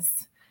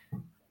goodness.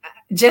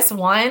 Just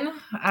one.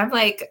 I'm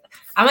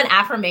an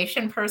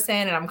affirmation person,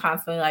 and I'm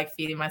constantly like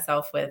feeding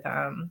myself with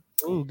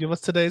give us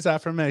today's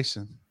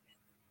affirmation.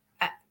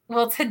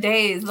 Well,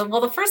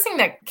 the first thing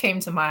that came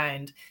to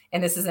mind,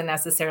 and this isn't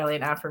necessarily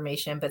an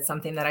affirmation, but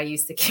something that I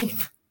used to keep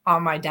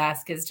on my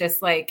desk is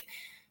just like,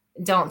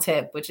 don't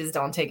tip, which is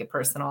don't take it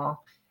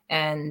personal.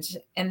 And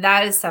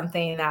that is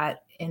something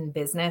that in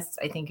business,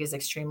 I think is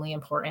extremely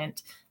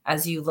important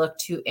as you look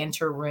to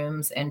enter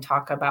rooms and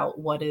talk about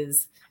what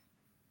is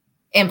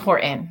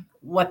important,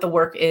 what the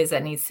work is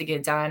that needs to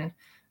get done,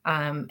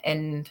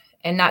 and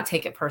not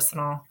take it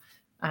personal.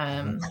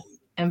 And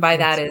by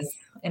that is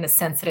in a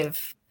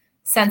sensitive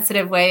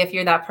way. If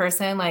you're that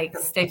person, like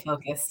stay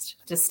focused,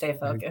 just stay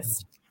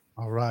focused.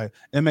 All right.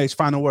 MH,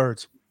 final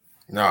words.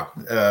 No,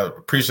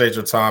 appreciate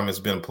your time. It's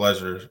been a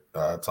pleasure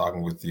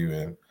talking with you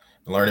and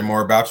learning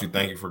more about you.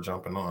 Thank you for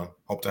jumping on.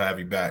 Hope to have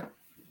you back.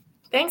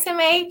 Thanks,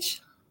 MH.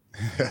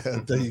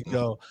 There you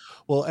go.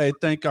 Well, hey,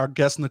 thank our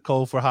guest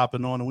Nicole for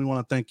hopping on, and we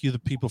want to thank you, the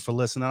people, for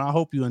listening. I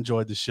hope you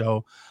enjoyed the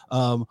show.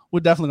 We're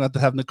definitely going to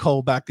have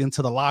Nicole back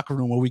into the locker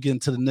room where we get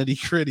into the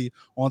nitty gritty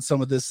on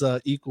some of this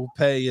equal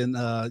pay and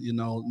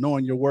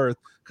knowing your worth,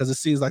 because it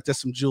seems like there's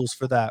some jewels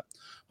for that.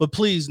 But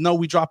please know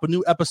we drop a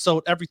new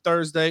episode every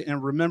Thursday,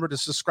 and remember to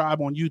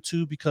subscribe on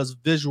YouTube because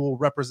visual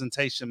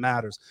representation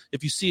matters.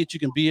 If you see it, you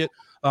can be it.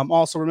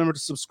 Also, remember to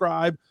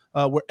subscribe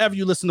wherever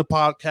you listen to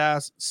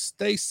podcasts.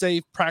 Stay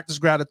safe, practice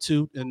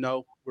gratitude, and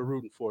know we're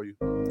rooting for you.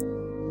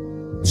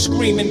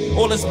 Screaming,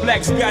 all us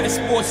blacks got is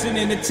sports and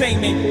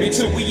entertainment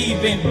until we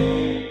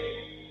even.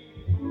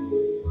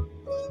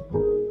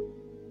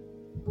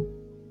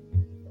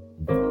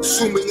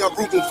 Assuming I'm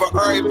rooting for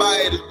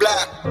everybody that's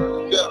black.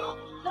 Yeah.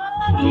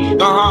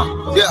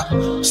 Yeah.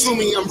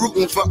 Assuming I'm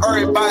rooting for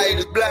everybody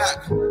that's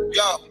black.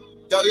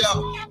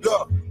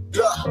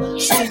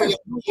 Assuming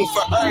I'm rooting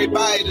for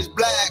everybody that's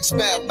black.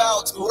 Spent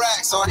about 2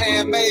 racks on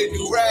handmade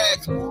new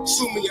rags.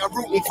 Assuming I'm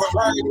rooting for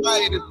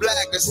everybody that's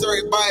black. That's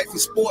everybody from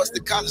sports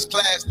to college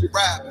class to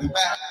rap and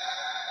back.